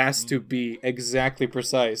 So he has to be exactly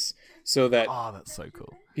precise so that that's so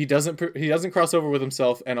cool. He doesn't cross over with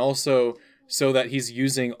himself, and also so that he's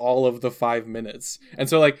using all of the 5 minutes. And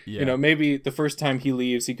so like, you know, maybe the first time he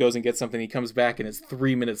leaves, he goes and gets something, he comes back and it's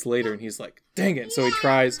 3 minutes later and he's like, dang it. So he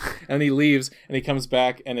tries and he leaves and he comes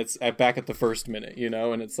back and it's back at the first minute, you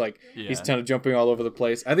know, and it's like, he's kind of jumping all over the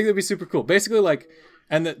place. I think that'd be super cool. Basically like,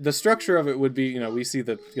 and the structure of it would be, you know, we see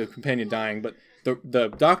the companion dying, but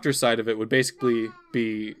the Doctor side of it would basically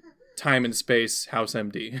be time and space House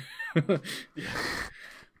MD.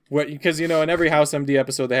 Because, you know, in every House MD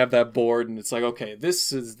episode, they have that board, and it's like, okay,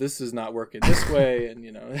 this is not working this way, and,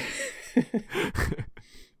 you know.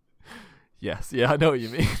 Yes, yeah, I know what you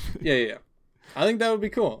mean. Yeah. I think that would be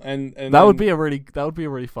cool, and that would be a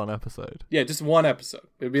really fun episode. Yeah, just one episode.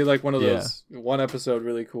 It'd be like one of those one episode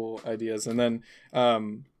really cool ideas, and then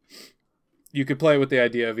you could play with the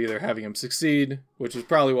idea of either having him succeed, which is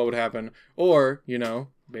probably what would happen, or, you know,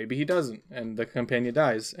 maybe he doesn't and the companion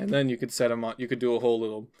dies, and then you could set him on. You could do a whole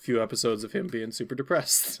little few episodes of him being super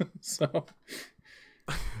depressed. So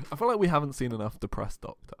I feel like we haven't seen enough depressed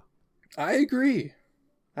Doctor. I agree.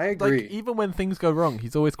 Like, even when things go wrong,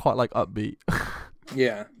 he's always quite like upbeat.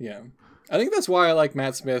 Yeah. I think that's why I like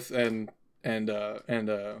Matt Smith and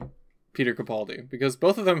Peter Capaldi, because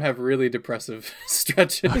both of them have really depressive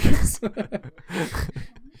stretches.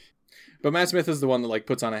 But Matt Smith is the one that like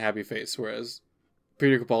puts on a happy face, whereas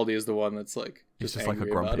Peter Capaldi is the one that's like just like a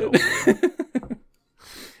angry grumpy about old it.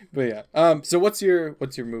 But yeah. So what's your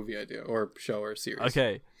movie idea or show or series?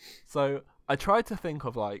 Okay, so I tried to think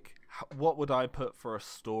of like what would I put for a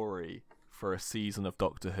story for a season of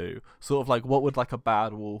Doctor Who? Sort of like what would like a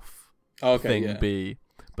Bad Wolf thing be?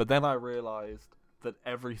 But then I realized that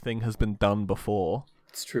everything has been done before.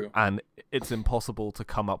 It's true. And it's impossible to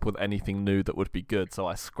come up with anything new that would be good, so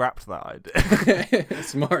I scrapped that idea.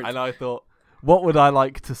 Smart. And I thought, what would I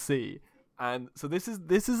like to see? And so this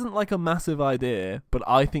isn't like a massive idea, but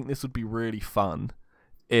I think this would be really fun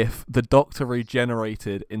if the Doctor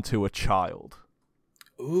regenerated into a child.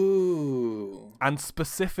 Ooh. And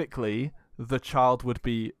specifically, the child would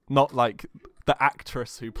be not like the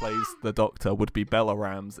actress who plays the Doctor would be Bella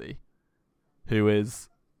Ramsey, who is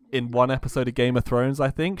in one episode of Game of Thrones,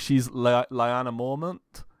 I think. She's Lyanna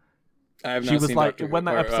Mormont. I have not she was seen like Doctor when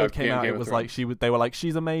that episode came out, Game it was of like they were like,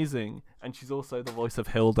 she's amazing, and she's also the voice of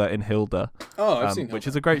Hilda in Hilda. Oh, I've seen Hilda, which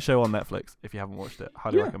is a great show on Netflix. If you haven't watched it,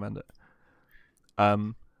 highly recommend it.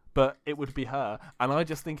 But it would be her, and I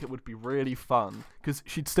just think it would be really fun because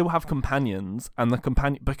she'd still have companions, and the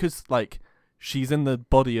companion, because like she's in the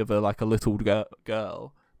body of a little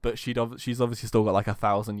girl, but she's obviously still got like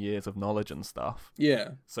 1,000 years of knowledge and stuff. Yeah.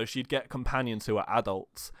 So she'd get companions who are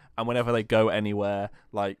adults, and whenever they go anywhere,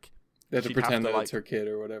 like they have to pretend that it's her kid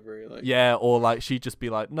or whatever. Like, yeah, or like she'd just be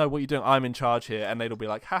like, "No, what are you doing? I'm in charge here," and they'll be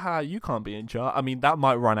like, "Haha, you can't be in charge." I mean, that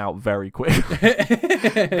might run out very quick.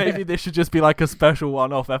 Maybe this should just be like a special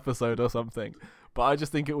one-off episode or something. But I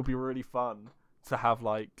just think it would be really fun to have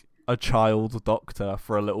like a child Doctor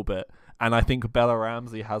for a little bit, and I think Bella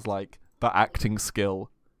Ramsey has like the acting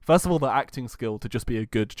skill. First of all, the acting skill to just be a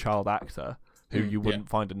good child actor who you wouldn't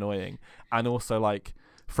find annoying, and also like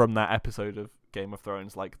from that episode of Game of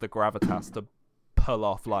Thrones, like the gravitas to pull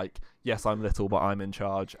off like, yes, I'm little, but I'm in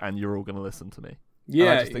charge, and you're all gonna listen to me. And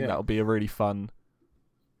I just think that would be a really fun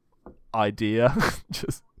idea.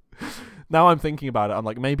 Just now I'm thinking about it, I'm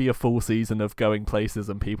like, maybe a full season of going places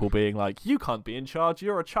and people being like, you can't be in charge,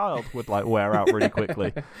 you're a child, would like wear out really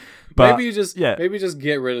quickly. But maybe just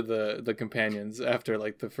get rid of the companions after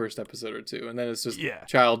like the first episode or two, and then it's just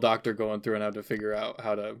child doctor going through and how to figure out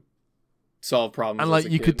how to solve problems. And like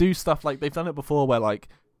you could do stuff like they've done it before where like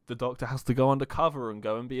the doctor has to go undercover and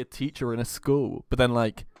go and be a teacher in a school, but then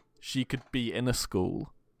like she could be in a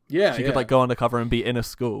school. Yeah, she could like go undercover and be in a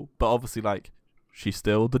school, but obviously like she's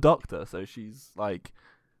still the doctor, so she's like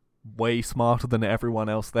way smarter than everyone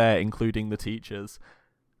else there, including the teachers.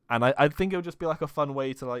 And I think it would just be like a fun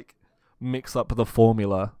way to like mix up the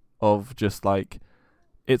formula of just like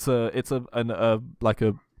it's a like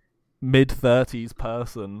a mid-30s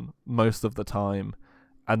person most of the time,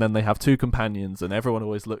 and then they have two companions and everyone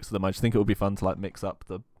always looks at them. I just think it would be fun to like mix up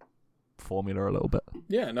the formula a little bit.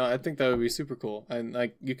 Yeah, no, I think that would be super cool. And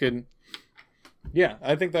like you could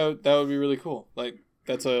I think that would be really cool. Like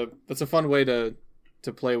that's a fun way to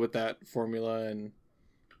play with that formula, and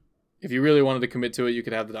if you really wanted to commit to it, you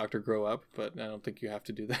could have the doctor grow up, but I don't think you have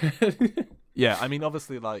to do that. Yeah, I mean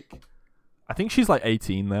obviously like I think she's like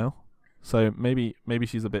 18 now. So maybe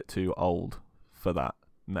she's a bit too old for that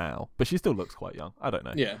now, but she still looks quite young. I don't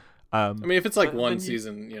know. Yeah. I mean, if it's like one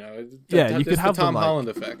season, you could have the Tom them, Holland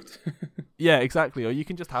effect. Yeah, exactly. Or you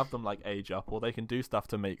can just have them like age up, or they can do stuff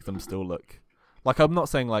to make them still look like, I'm not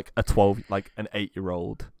saying like a 12, like an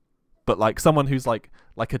 8-year-old, but like someone who's like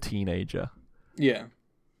a teenager. Yeah.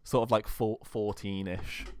 Sort of like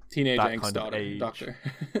 14-ish. Teenage that angst kind of age. doctor.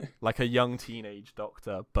 Like a young teenage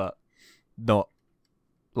doctor, but not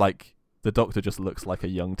like the doctor just looks like a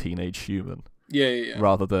young teenage human. Yeah.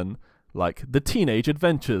 Rather than like the teenage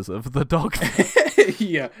adventures of the doctor.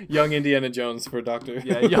 Yeah, young Indiana Jones for doctor.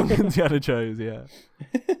 Yeah, young Indiana Jones, yeah.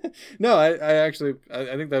 No, I actually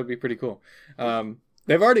think that would be pretty cool.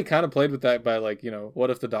 They've already kind of played with that by like, what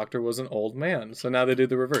if the doctor was an old man? So now they do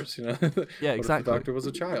the reverse, Yeah, what exactly. if the doctor was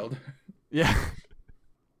a child? Yeah.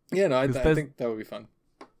 Yeah, no, I think that would be fun.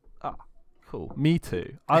 Ah, cool. Me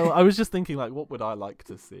too. I was just thinking like, what would I like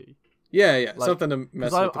to see? Yeah, like, something to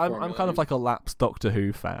mess with the formula. I'm kind of like a lapsed Doctor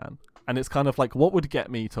Who fan, and it's kind of like, what would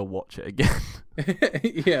get me to watch it again?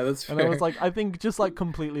 Yeah, that's fair. And I was like, I think just like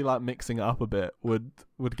completely like mixing it up a bit would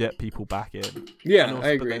get people back in. Yeah, also, I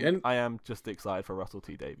agree. And I am just excited for Russell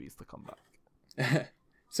T Davies to come back.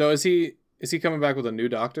 So is he coming back with a new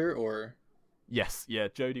Doctor or? Yes, yeah.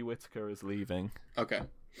 Jodie Whittaker is leaving. Okay.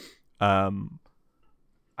 I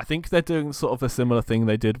think they're doing sort of a similar thing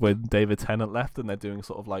they did when David Tennant left, and they're doing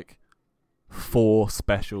sort of like 4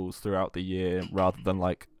 specials throughout the year rather than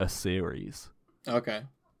like a series. Okay.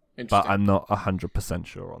 But I'm not 100%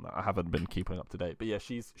 sure on that. I haven't been keeping up to date. But yeah,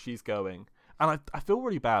 she's going. And I feel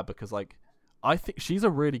really bad because like I think she's a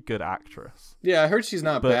really good actress. Yeah, I heard she's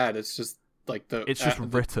not bad. It's just like it's just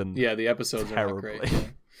written the episodes terribly. are not great. Yeah.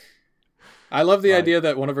 I love the idea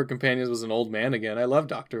that one of her companions was an old man again. I love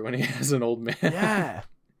Doctor when he has an old man. Yeah.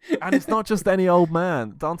 And it's not just any old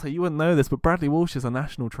man. Dante, you wouldn't know this, but Bradley Walsh is a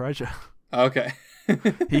national treasure. Okay.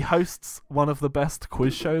 He hosts one of the best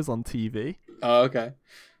quiz shows on TV. Oh, okay.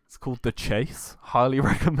 It's called The Chase. Highly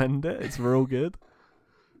recommend it. It's real good.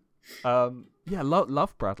 Yeah,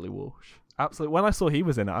 love Bradley Walsh. Absolutely. When I saw he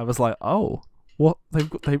was in it, I was like, oh, what?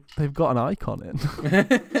 They've got an icon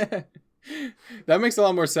in. That makes a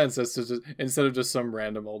lot more sense as to just, instead of just some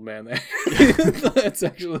random old man there. It's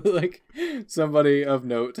actually like somebody of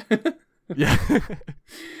note. Yeah.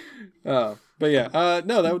 But yeah,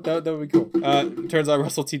 no, that would be cool. Turns out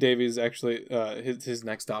Russell T Davies actually, his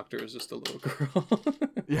next Doctor is just a little girl.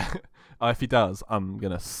 Yeah. If he does, I'm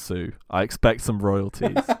gonna sue. I expect some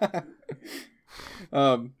royalties.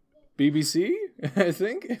 BBC, I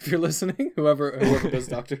think, if you're listening, whoever does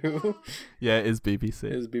Doctor Who. Yeah, it is BBC.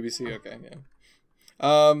 It is BBC. Okay, yeah.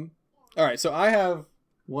 All right, so I have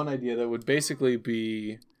one idea that would basically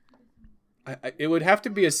be, it would have to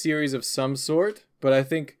be a series of some sort, but I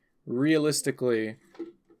think realistically,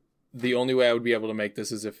 the only way I would be able to make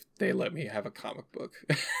this is if they let me have a comic book,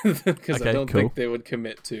 because I don't think they would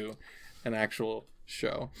commit to an actual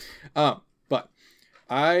show. But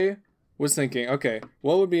I was thinking, okay,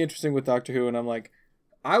 what would be interesting with Doctor Who? And I'm like,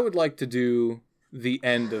 I would like to do the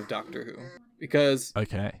end of Doctor Who, because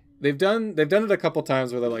they've done it a couple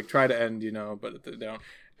times where they like try to end, but they don't.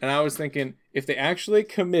 And I was thinking, if they actually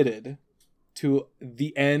committed to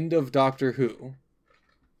the end of Doctor Who,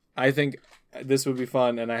 I think this would be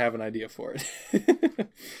fun, and I have an idea for it.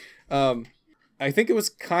 I think it was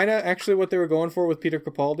kind of actually what they were going for with Peter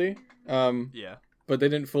Capaldi. Yeah. But they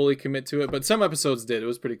didn't fully commit to it. But some episodes did. It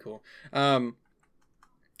was pretty cool.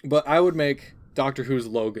 But I would make Doctor Who's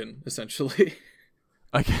Logan, essentially.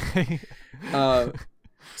 Okay.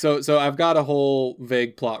 So I've got a whole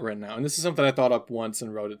vague plot written now, and this is something I thought up once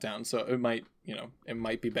and wrote it down. So it might, it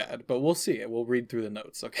might be bad, but we'll see. We'll read through the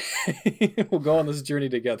notes, okay? We'll go on this journey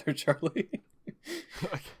together, Charlie.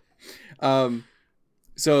 Okay.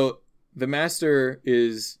 So the master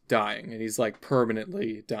is dying, and he's like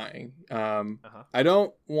permanently dying. I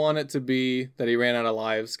don't want it to be that he ran out of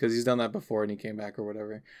lives, because he's done that before and he came back or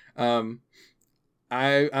whatever.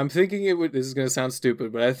 I'm thinking this is going to sound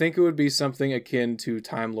stupid, but I think it would be something akin to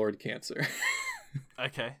Time Lord cancer.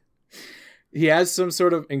 Okay. He has some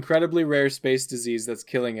sort of incredibly rare space disease that's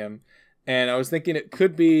killing him. And I was thinking it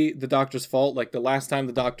could be the Doctor's fault. Like the last time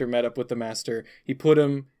the Doctor met up with the Master, he put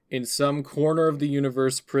him in some corner of the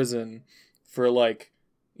universe prison for like,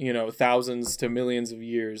 thousands to millions of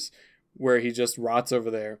years, where he just rots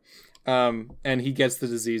over there. And he gets the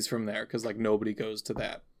disease from there, because like nobody goes to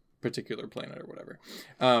that particular planet or whatever.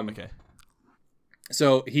 Okay.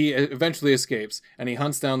 So he eventually escapes, and he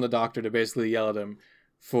hunts down the Doctor to basically yell at him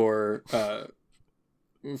for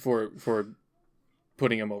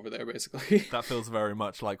putting him over there, basically. That feels very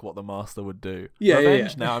much like what the Master would do. Yeah,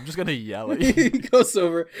 Revenge yeah. now, I'm just going to yell at you. He goes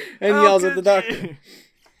over and yells at the Doctor.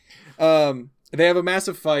 They have a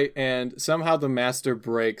massive fight, and somehow the Master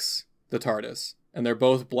breaks the TARDIS, and they're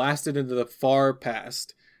both blasted into the far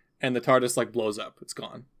past, and the TARDIS like blows up. It's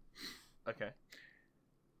gone. Okay.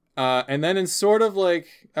 And then in sort of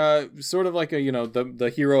like a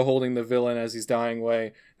the hero holding the villain as he's dying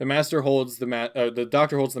way, the Master holds the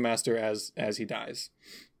Doctor holds the Master as he dies,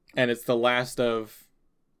 and it's the last of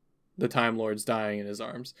the Time Lords dying in his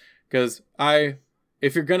arms. Because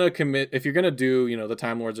if you're gonna do the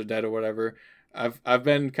Time Lords are dead or whatever, I've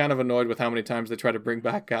been kind of annoyed with how many times they try to bring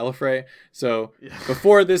back Gallifrey. So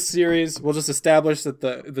before this series, we'll just establish that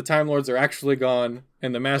the Time Lords are actually gone,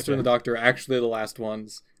 and the Master and the Doctor are actually the last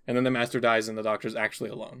ones. And then the Master dies, and the Doctor's actually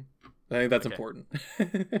alone. I think that's important.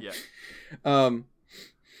 Yeah.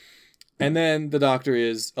 And then the Doctor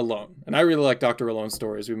is alone. And I really like Dr. Alone's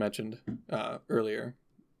stories we mentioned earlier.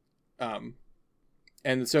 And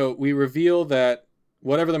so we reveal that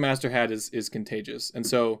whatever the Master had is contagious. And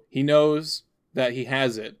so he knows that he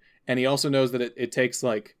has it. And he also knows that it takes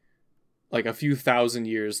like a few thousand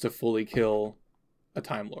years to fully kill a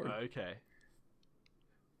Time Lord. Okay.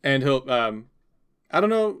 And he'll... I don't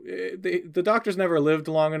know. The Doctor's never lived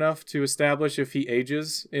long enough to establish if he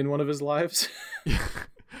ages in one of his lives.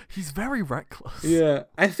 He's very reckless. Yeah,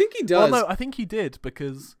 I think he does. Well, no, I think he did,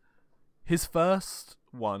 because his first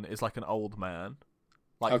one is like an old man.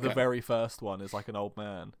 Like the very first one is like an old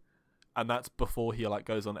man. And that's before he like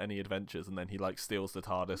goes on any adventures, and then he like steals the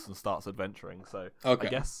TARDIS and starts adventuring. So I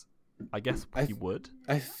guess he would.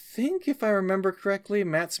 I think if I remember correctly,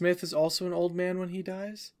 Matt Smith is also an old man when he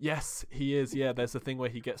dies. Yes, he is. Yeah, there's a thing where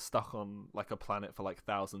he gets stuck on like a planet for like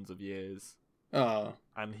thousands of years. Oh.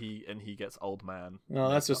 And he gets old man. No,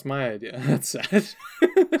 that's just my idea. That's sad.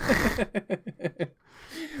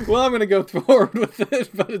 Well, I'm going to go forward with it,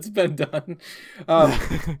 but it's been done.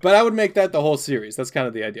 But I would make that the whole series. That's kind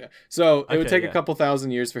of the idea. So it would take a couple thousand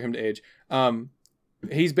years for him to age.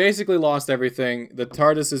 He's basically lost everything. The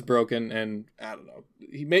TARDIS is broken, and I don't know.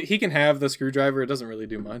 He can have the screwdriver. It doesn't really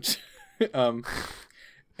do much. And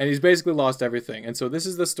he's basically lost everything. And so this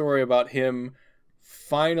is the story about him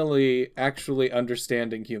finally actually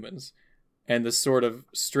understanding humans and the sort of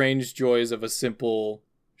strange joys of a simple,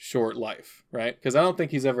 short life, right? Because I don't think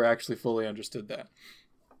he's ever actually fully understood that.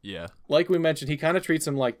 Yeah. Like we mentioned, he kind of treats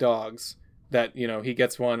them like dogs. That, he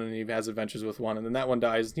gets one and he has adventures with one, and then that one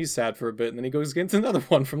dies and he's sad for a bit, and then he goes against another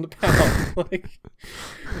one from the pound.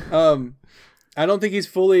 I don't think he's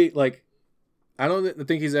fully, I don't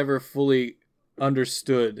think he's ever fully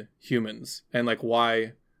understood humans and,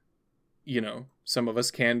 why, some of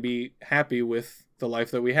us can be happy with the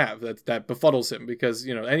life that we have. That befuddles him because,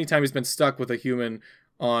 anytime he's been stuck with a human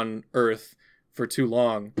on Earth for too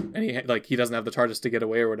long, and he doesn't have the TARDIS to get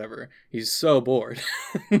away or whatever, he's so bored.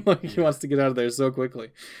 He wants to get out of there so quickly.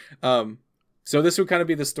 So this would kind of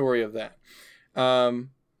be the story of that. And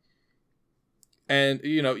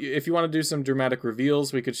if you want to do some dramatic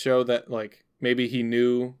reveals, we could show that maybe he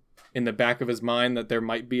knew in the back of his mind that there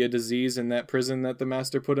might be a disease in that prison that the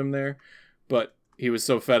Master put him there, but he was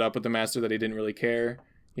so fed up with the Master that he didn't really care,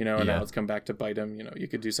 and now it's come back to bite him. You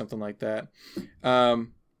could do something like that.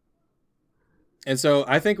 And so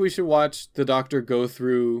I think we should watch the Doctor go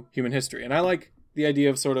through human history. And I like the idea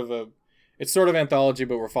of it's sort of anthology,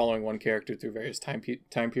 but we're following one character through various time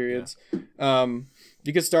periods. Yeah.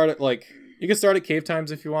 You could start at cave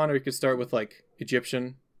times if you want, or you could start with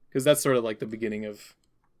Egyptian, because that's sort of the beginning of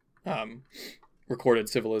recorded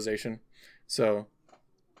civilization. So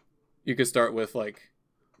you could start with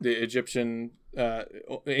the Egyptian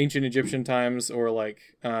ancient Egyptian times, or like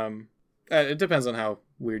it depends on how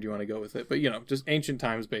weird you want to go with it, but just ancient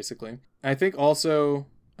times basically. I think also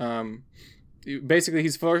basically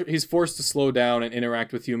he's forced to slow down and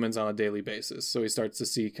interact with humans on a daily basis, so he starts to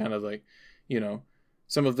see kind of like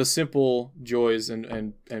some of the simple joys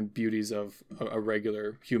and beauties of a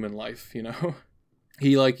regular human life.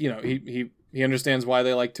 He understands why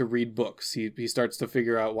they like to read books. He starts to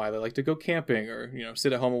figure out why they like to go camping, or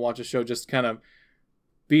sit at home and watch a show. Just kind of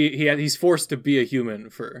he's forced to be a human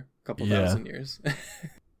for a couple thousand years.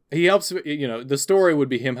 He helps, the story would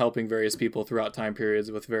be him helping various people throughout time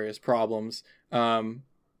periods with various problems.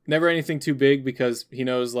 Never anything too big, because he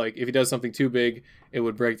knows, like, if he does something too big, it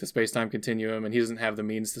would break the space-time continuum, and he doesn't have the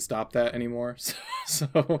means to stop that anymore.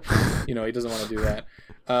 So he doesn't want to do that.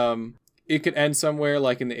 It could end somewhere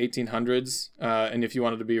like in the 1800s, and if you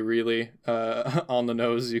wanted to be really on the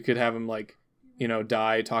nose, you could have him, like,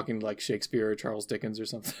 die talking like Shakespeare or Charles Dickens or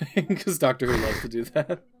something, because Doctor Who loves to do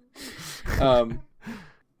that.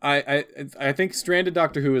 I think stranded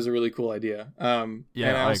Doctor Who is a really cool idea.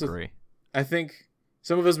 Yeah, I agree. I think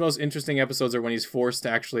some of his most interesting episodes are when he's forced to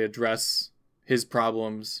actually address his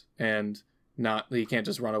problems, and he can't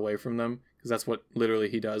just run away from them, because that's what literally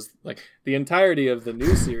he does. Like, the entirety of the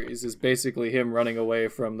new series is basically him running away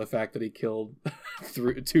from the fact that he killed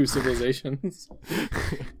two civilizations.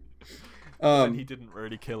 And he didn't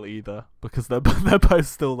really kill either, because they're both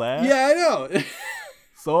still there. Yeah, I know.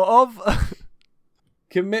 Sort of.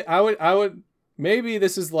 I would maybe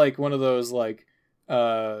this is like one of those like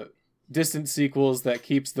distant sequels that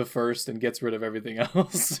keeps the first and gets rid of everything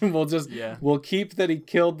else. We'll keep that he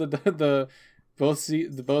killed the both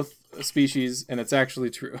species, and it's actually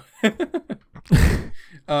true.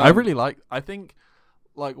 I think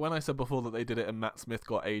like when I said before that they did it and Matt Smith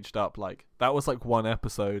got aged up, like that was like one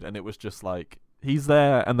episode, and it was just like he's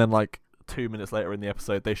there, and then like 2 minutes later in the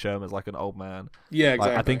episode they show him as like an old man. Yeah,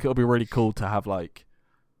 exactly. Like, I think it'll be really cool to have like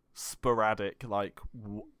sporadic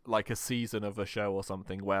like a season of a show or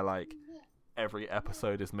something where like every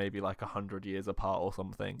episode is maybe like 100 years apart or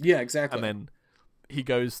something. Yeah, exactly. And then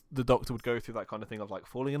the Doctor would go through that kind of thing of like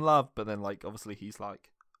falling in love, but then like obviously he's like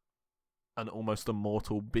an almost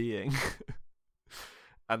immortal being.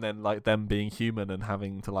 And then like them being human and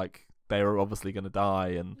having to like they're obviously going to die,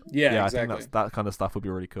 and exactly. I think that kind of stuff would be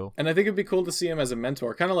really cool. And I think it'd be cool to see him as a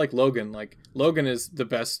mentor, kind of like Logan. Like, Logan is the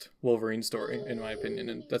best Wolverine story in my opinion,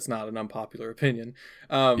 and that's not an unpopular opinion.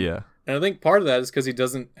 And I think part of that is because he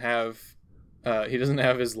doesn't have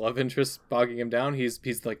his love interest bogging him down.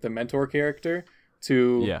 He's like the mentor character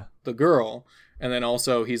to the girl, and then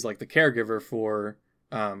also he's like the caregiver for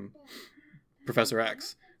Professor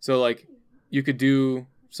X. So like you could do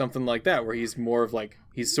something like that where he's more of like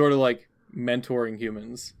he's sort of like mentoring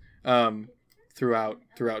humans throughout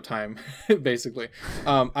time basically.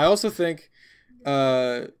 I also think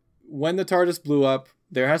when the TARDIS blew up,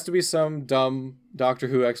 there has to be some dumb Doctor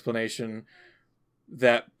Who explanation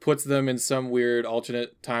that puts them in some weird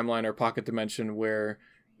alternate timeline or pocket dimension where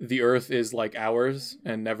the Earth is like ours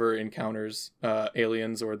and never encounters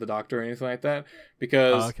aliens or the Doctor or anything like that,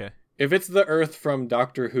 because if it's the Earth from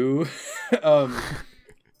Doctor Who,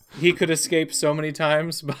 he could escape so many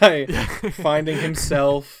times by finding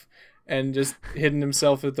himself and just hidden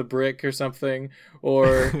himself at the brick or something.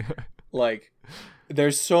 Or like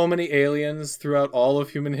there's so many aliens throughout all of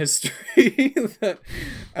human history that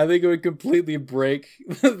I think it would completely break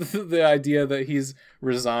the idea that he's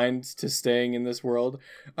resigned to staying in this world.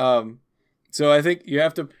 So I think you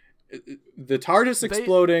have to the TARDIS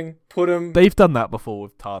exploding, put him. They've done that before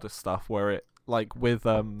with TARDIS stuff, where it like with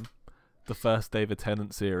the first David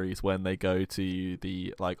Tennant series when they go to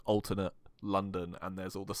the like alternate London and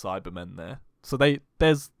there's all the Cybermen there. So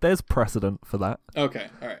there's precedent for that. Okay,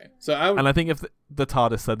 all right. So I think if the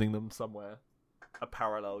TARDIS sending them somewhere, a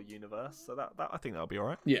parallel universe, so that I think that'll be all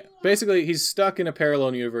right. Yeah, basically he's stuck in a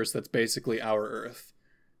parallel universe that's basically our Earth,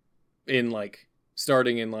 in like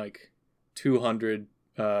starting in like 200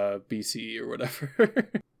 BC or whatever.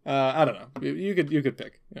 I don't know. You could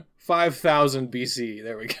pick 5,000 BC.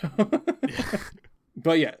 There we go.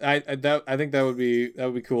 But yeah, I think that would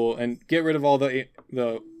be cool, and get rid of all the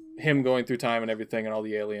him going through time and everything and all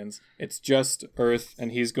the aliens. It's just Earth,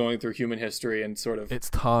 and he's going through human history and sort of. It's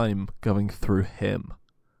time going through him.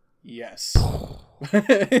 Yes.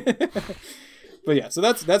 But yeah, so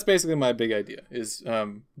that's basically my big idea is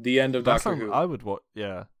the end of Doctor Who. I would watch.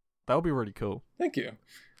 Yeah, that would be really cool. Thank you.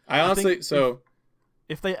 I honestly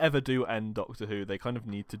if they ever do end Doctor Who, they kind of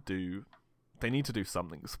need to do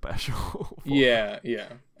something special. Yeah.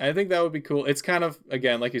 I think that would be cool. It's kind of,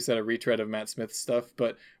 again, like you said, a retread of Matt Smith's stuff,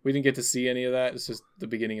 but we didn't get to see any of that. It's just the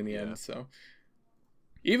beginning and the end. So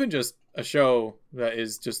Even just a show that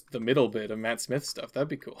is just the middle bit of Matt Smith stuff. That'd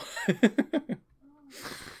be cool.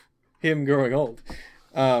 Him growing old.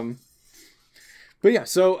 But yeah,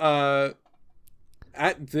 so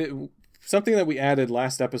something that we added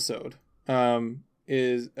last episode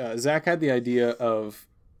is Zach had the idea of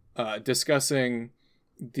discussing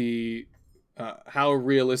the how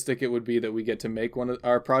realistic it would be that we get to make one of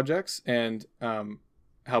our projects and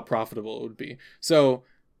how profitable it would be. So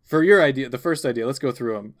for your idea, the first idea, let's go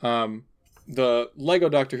through them. The Lego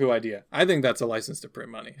Doctor Who idea, I think that's a license to print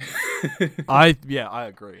money. I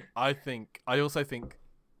agree. I also think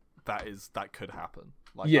that could happen.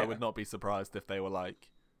 Like, I would not be surprised if they were like,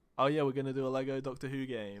 oh yeah, we're gonna do a Lego Doctor Who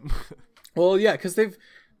game. Well, yeah, because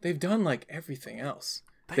they've done like everything else.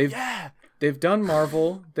 They've done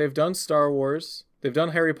Marvel, they've done Star Wars, they've done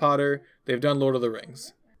Harry Potter, they've done Lord of the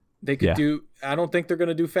Rings. They could do. I don't think they're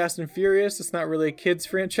gonna do Fast and Furious. It's not really a kids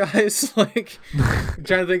franchise. Like, I'm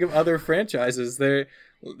trying to think of other franchises.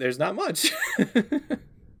 There's not much.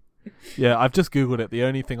 Yeah, I've just googled it. The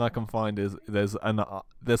only thing I can find is there's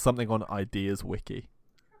something on Ideas Wiki.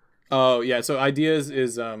 Oh yeah, so Ideas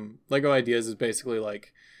is Lego Ideas is basically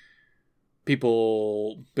like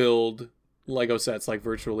people build Lego sets like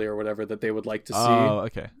virtually or whatever that they would like to see. Oh,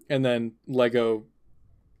 okay. And then Lego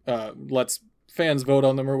lets fans vote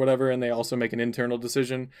on them or whatever, and they also make an internal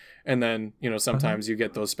decision. And then, sometimes you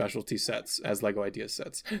get those specialty sets as Lego Ideas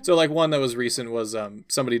sets. So like one that was recent was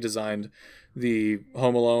somebody designed the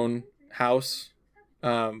Home Alone house,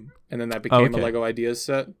 and then that became a Lego Ideas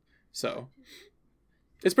set. So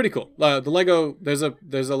it's pretty cool. The Lego there's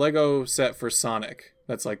a Lego set for Sonic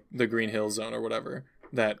that's like the Green Hill Zone or whatever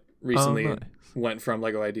that recently went from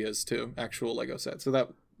Lego Ideas to actual Lego set. So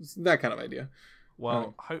that kind of idea.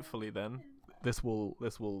 Well, hopefully then this will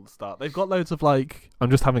start. They've got loads of like,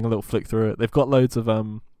 I'm just having a little flick through it. They've got loads of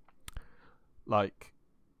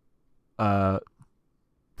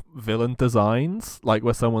villain designs, like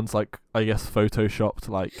where someone's like, I guess, photoshopped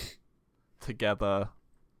like together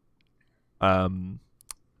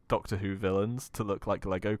Doctor Who villains to look like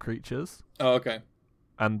Lego creatures. Oh, okay.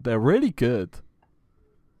 And they're really good.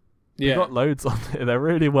 Yeah. They've got loads on it. They're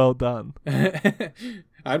really well done.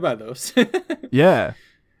 I'd buy those. Yeah.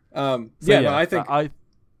 I think I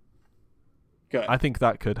think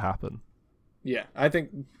that could happen. Yeah, I think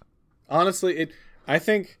honestly I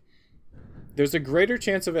think there's a greater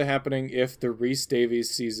chance of it happening if the Rhys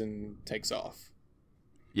Davies season takes off.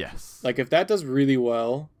 Yes. Like if that does really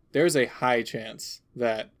well, there's a high chance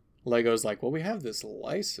that Lego's like, well, we have this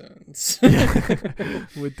license.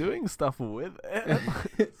 We're doing stuff with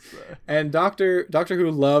it. And Doctor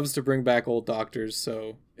Who loves to bring back old doctors,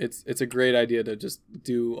 so it's a great idea to just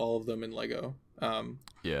do all of them in Lego.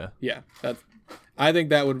 Yeah. I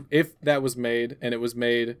think that would, if that was made and it was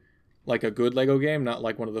made like a good Lego game, not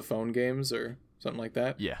like one of the phone games or something like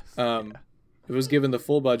that. Yes. It was given the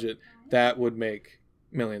full budget, that would make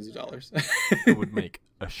millions of dollars. It would make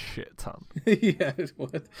a shit ton. Yeah, it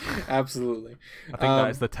would. Absolutely. I think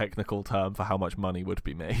that is the technical term for how much money would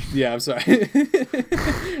be made. Yeah, I'm sorry.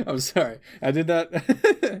 I'm sorry. I did not.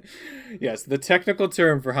 Yes, the technical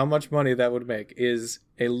term for how much money that would make is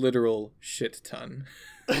a literal shit ton.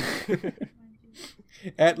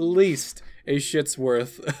 At least a shit's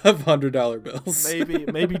worth of $100 bills.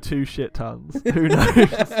 Maybe 2 shit tons. Who knows?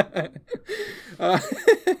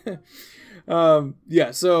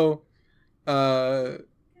 Yeah. So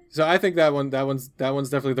I think that one's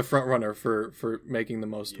definitely the front runner for making the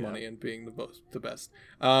most money and being the best.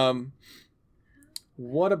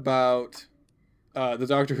 What about the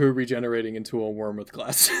Doctor Who regenerating into a worm with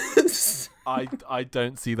glasses? I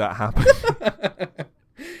don't see that happen.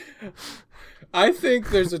 I think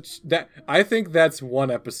I think that's one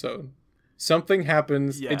episode. Something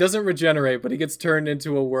happens. Yeah. It doesn't regenerate, but he gets turned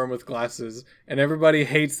into a worm with glasses, and everybody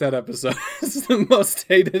hates that episode. It's the most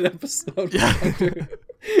hated episode. Yeah.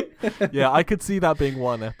 Yeah, I could see that being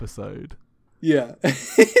one episode. Yeah.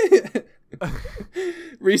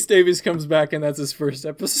 Rhys Davies comes back, and that's his first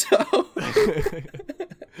episode.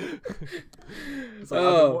 It's like,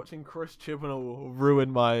 I've been watching Chris Chibnall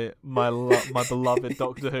ruin my beloved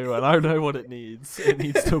Doctor Who, and I know what it needs. It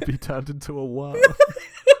needs to be turned into a worm.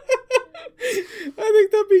 I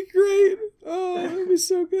think that'd be great. Oh, that'd be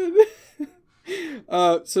so good.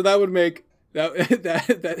 So that would make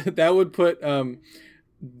that would put the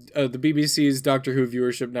BBC's Doctor Who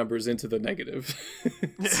viewership numbers into the negative.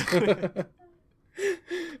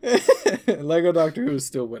 Lego Doctor Who is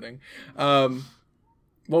still winning.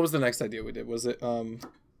 What was the next idea we did? Was it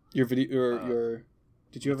your video or your?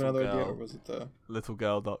 Did you have another idea, or was it the Little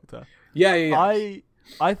Girl Doctor? Yeah.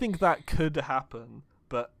 I think that could happen,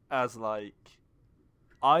 but as like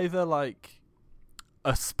either like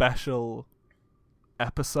a special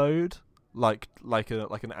episode, like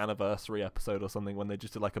an anniversary episode or something, when they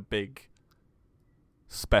just did like a big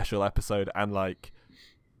special episode, and like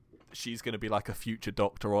she's going to be like a future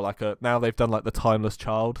Doctor, or like now they've done like the Timeless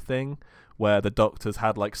Child thing where the Doctor's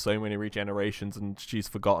had like so many regenerations and she's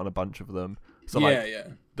forgotten a bunch of them, so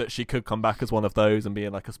that she could come back as one of those and be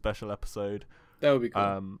in like a special episode. That would be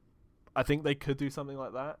cool. I think they could do something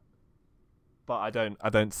like that, but I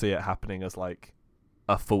don't see it happening as like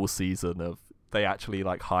a full season of they actually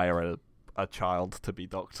like hire a child to be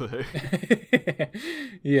Doctor Who.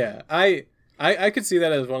 Yeah, I could see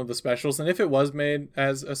that as one of the specials, and if it was made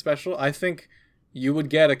as a special, I think you would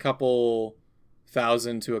get a couple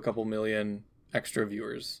thousand to a couple million extra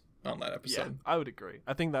viewers on that episode. Yeah, I would agree.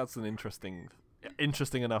 I think that's an interesting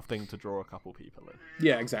enough thing to draw a couple people in.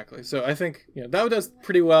 Yeah, exactly. So I think that does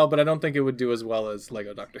pretty well, but I don't think it would do as well as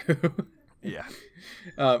Lego Doctor Who. Yeah.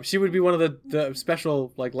 She would be one of the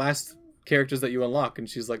special like last characters that you unlock, and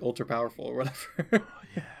she's like ultra powerful or whatever. Oh,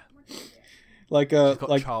 yeah. Like she's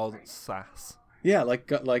got child sass. Yeah, like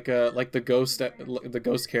the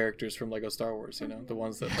ghost characters from Lego Star Wars, the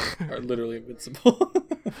ones that are literally invincible.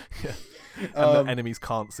 Yeah. And the enemies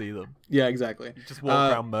can't see them. Yeah, exactly. You just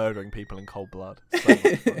walk around murdering people in cold blood. So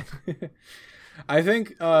much fun. I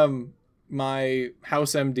think my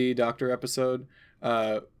House MD Doctor episode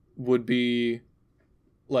would be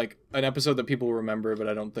like an episode that people will remember, but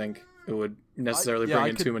I don't think it would necessarily bring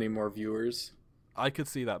in too many more viewers. I could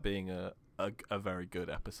see that being a very good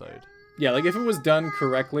episode. Yeah, like if it was done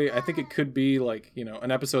correctly, I think it could be like,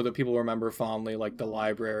 an episode that people remember fondly, like The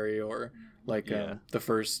Library, or like the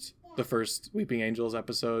first Weeping Angels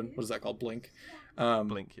episode. What is that called? Blink.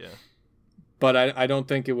 Blink, yeah. But I don't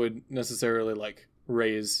think it would necessarily like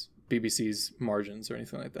raise BBC's margins or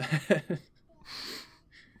anything like that.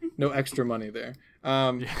 No extra money there.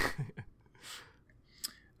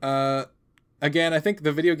 Again, I think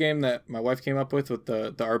the video game that my wife came up with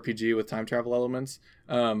the RPG with time travel elements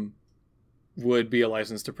would be a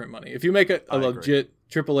license to print money. If you make a legit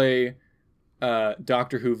AAA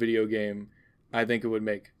Doctor Who video game, I think it would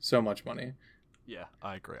make so much money. Yeah,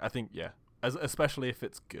 I agree. I think, especially if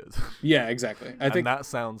it's good. Yeah, exactly. I think that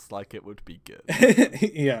sounds like it would be good.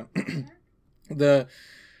 Yeah.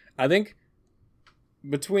 I think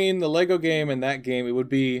between the Lego game and that game, it would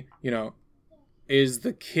be, is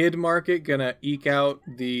the kid market gonna eke out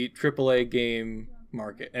the AAA game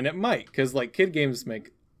market? And it might, because like kid games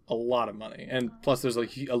make a lot of money, and plus there's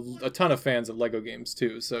a ton of fans of Lego games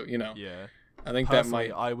too. So yeah, I think personally,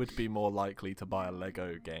 that might. I would be more likely to buy a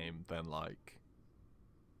Lego game than like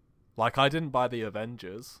I didn't buy the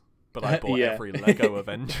Avengers, but I bought every Lego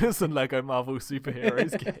Avengers and Lego Marvel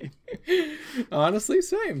superheroes game. Honestly,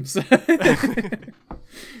 same.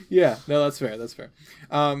 Yeah, no, that's fair. That's fair.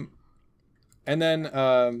 And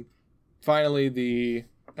then finally the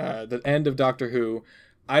end of Doctor Who.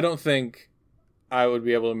 I don't think I would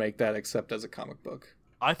be able to make that except as a comic book.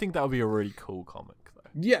 I think that would be a really cool comic, though.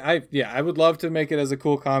 Yeah, I would love to make it as a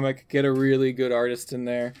cool comic. Get a really good artist in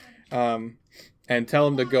there, and tell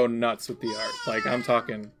him to go nuts with the art. Like I'm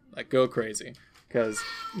talking, like go crazy. Because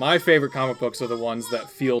my favorite comic books are the ones that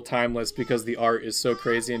feel timeless because the art is so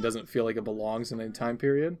crazy and doesn't feel like it belongs in any time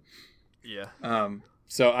period. Yeah.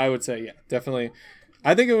 So I would say, definitely.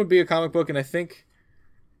 I think it would be a comic book, and I think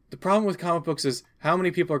the problem with comic books is how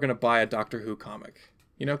many people are going to buy a Doctor Who comic,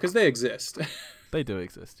 because they exist. They do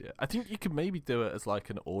exist, yeah. I think you could maybe do it as like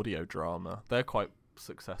an audio drama. They're quite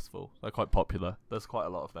successful. They're quite popular. There's quite a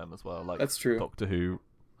lot of them as well. Like that's true. Doctor Who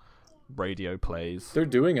radio plays. They're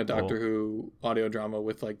doing a Doctor Who audio drama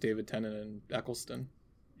with like David Tennant and Eccleston.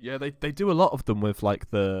 Yeah, they do a lot of them with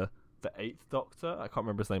like the Eighth Doctor. I can't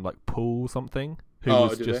remember his name, like Paul something.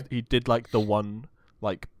 He did like the one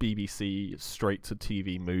like BBC straight to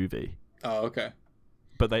TV movie. Oh, okay.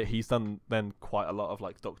 But he's done then quite a lot of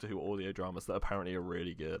like Doctor Who audio dramas that apparently are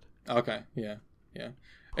really good. Okay, yeah.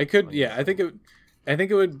 It could, yeah. I think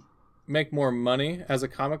it would make more money as a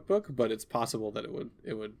comic book, but it's possible that it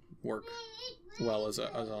would work well as an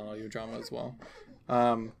audio drama as well.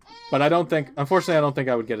 But unfortunately, I don't think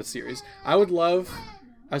I would get a series. I would love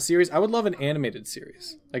a series. I would love an animated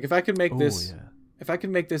series. Like if I could make this. Yeah. If I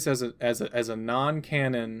could make this as a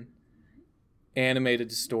non-canon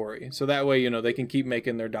animated story, so that way they can keep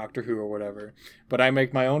making their Doctor Who or whatever, but I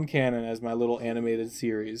make my own canon as my little animated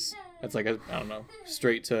series. That's like I don't know,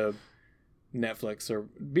 straight to Netflix, or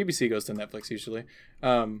BBC goes to Netflix usually.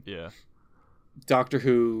 Yeah. Doctor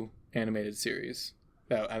Who animated series.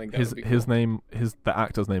 I think that would be cool. The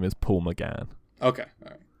actor's name is Paul McGann. Okay,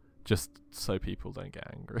 all right. Just so people don't get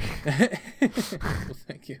angry. Well,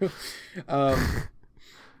 thank you.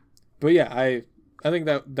 but yeah, I think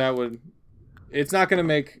that would. It's not going to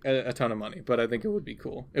make a ton of money, but I think it would be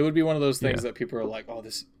cool. It would be one of those things that people are like, oh,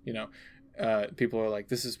 this, people are like,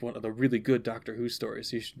 this is one of the really good Doctor Who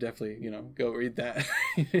stories. You should definitely, go read that.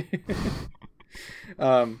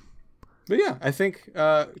 But yeah, I think,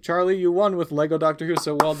 Charlie, you won with Lego Doctor Who,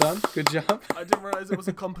 so well done. Good job. I didn't realize it was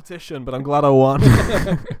a competition, but I'm glad I won.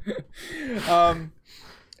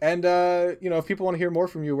 And, if people want to hear more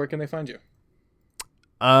from you, where can they find you?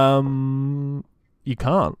 You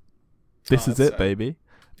can't. This is it, baby.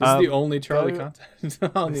 This is the only Charlie content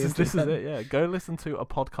on the internet. This is it, yeah. Go listen to A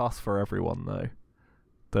Podcast for Everyone, though.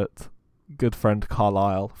 That good friend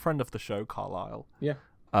Carlisle, friend of the show Carlisle,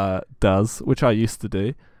 does, which I used to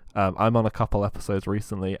do. I'm on a couple episodes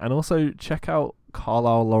recently. And also check out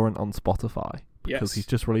Carlisle Laurent on Spotify. Because he's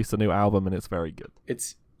just released a new album and it's very good.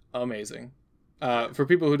 It's amazing. For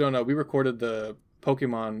people who don't know, we recorded the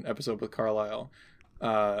Pokemon episode with Carlisle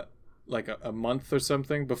like a month or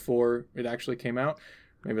something before it actually came out,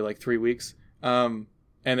 maybe like 3 weeks, and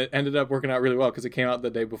it ended up working out really well because it came out the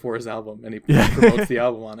day before his album and he promotes the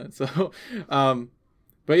album on it. So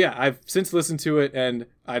but yeah, I've since listened to it and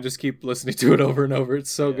I just keep listening to it over and over.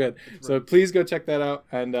 It's so good. So please go check that out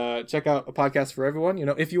and check out A Podcast for Everyone.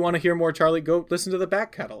 If you want to hear more Charlie, go listen to the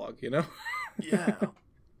back catalog.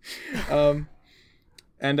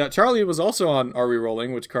 And Charlie was also on Are We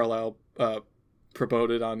Rolling, which Carlisle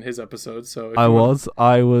promoted on his episode. So I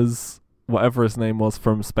was whatever his name was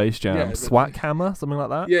from Space Jam, Swackhammer, something like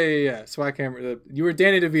that. Yeah. Swackhammer. You were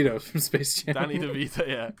Danny DeVito from Space Jam. Danny DeVito,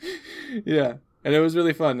 yeah. Yeah, and it was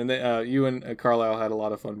really fun. And you and Carlisle had a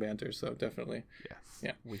lot of fun banter. So definitely,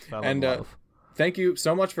 we fell in love. Thank you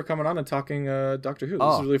so much for coming on and talking Doctor Who. This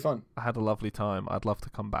was really fun. I had a lovely time. I'd love to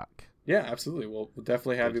come back. Yeah, absolutely. We'll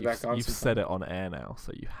definitely have you back on. You've said it on air now,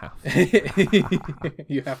 so you have to.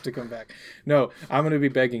 You have to come back. No, I'm going to be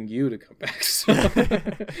begging you to come back. So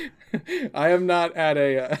I am not at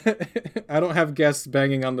I don't have guests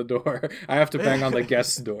banging on the door. I have to bang on the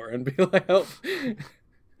guest's door and be like, help.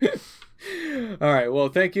 All right. Well,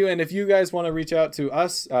 thank you. And if you guys want to reach out to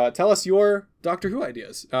us, tell us your Doctor Who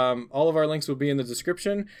ideas. All of our links will be in the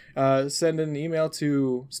description. Send an email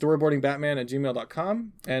to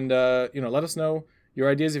storyboardingbatman@gmail.com and, let us know your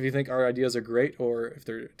ideas if you think our ideas are great or if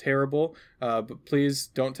they're terrible. But please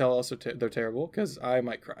don't tell us they're terrible because I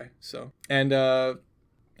might cry. So, and I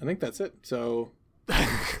think that's it. So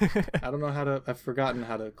I don't know I've forgotten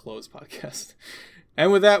how to close podcast.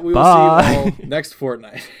 And with that, we will see you all next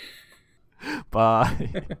fortnight.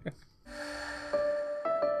 Bye.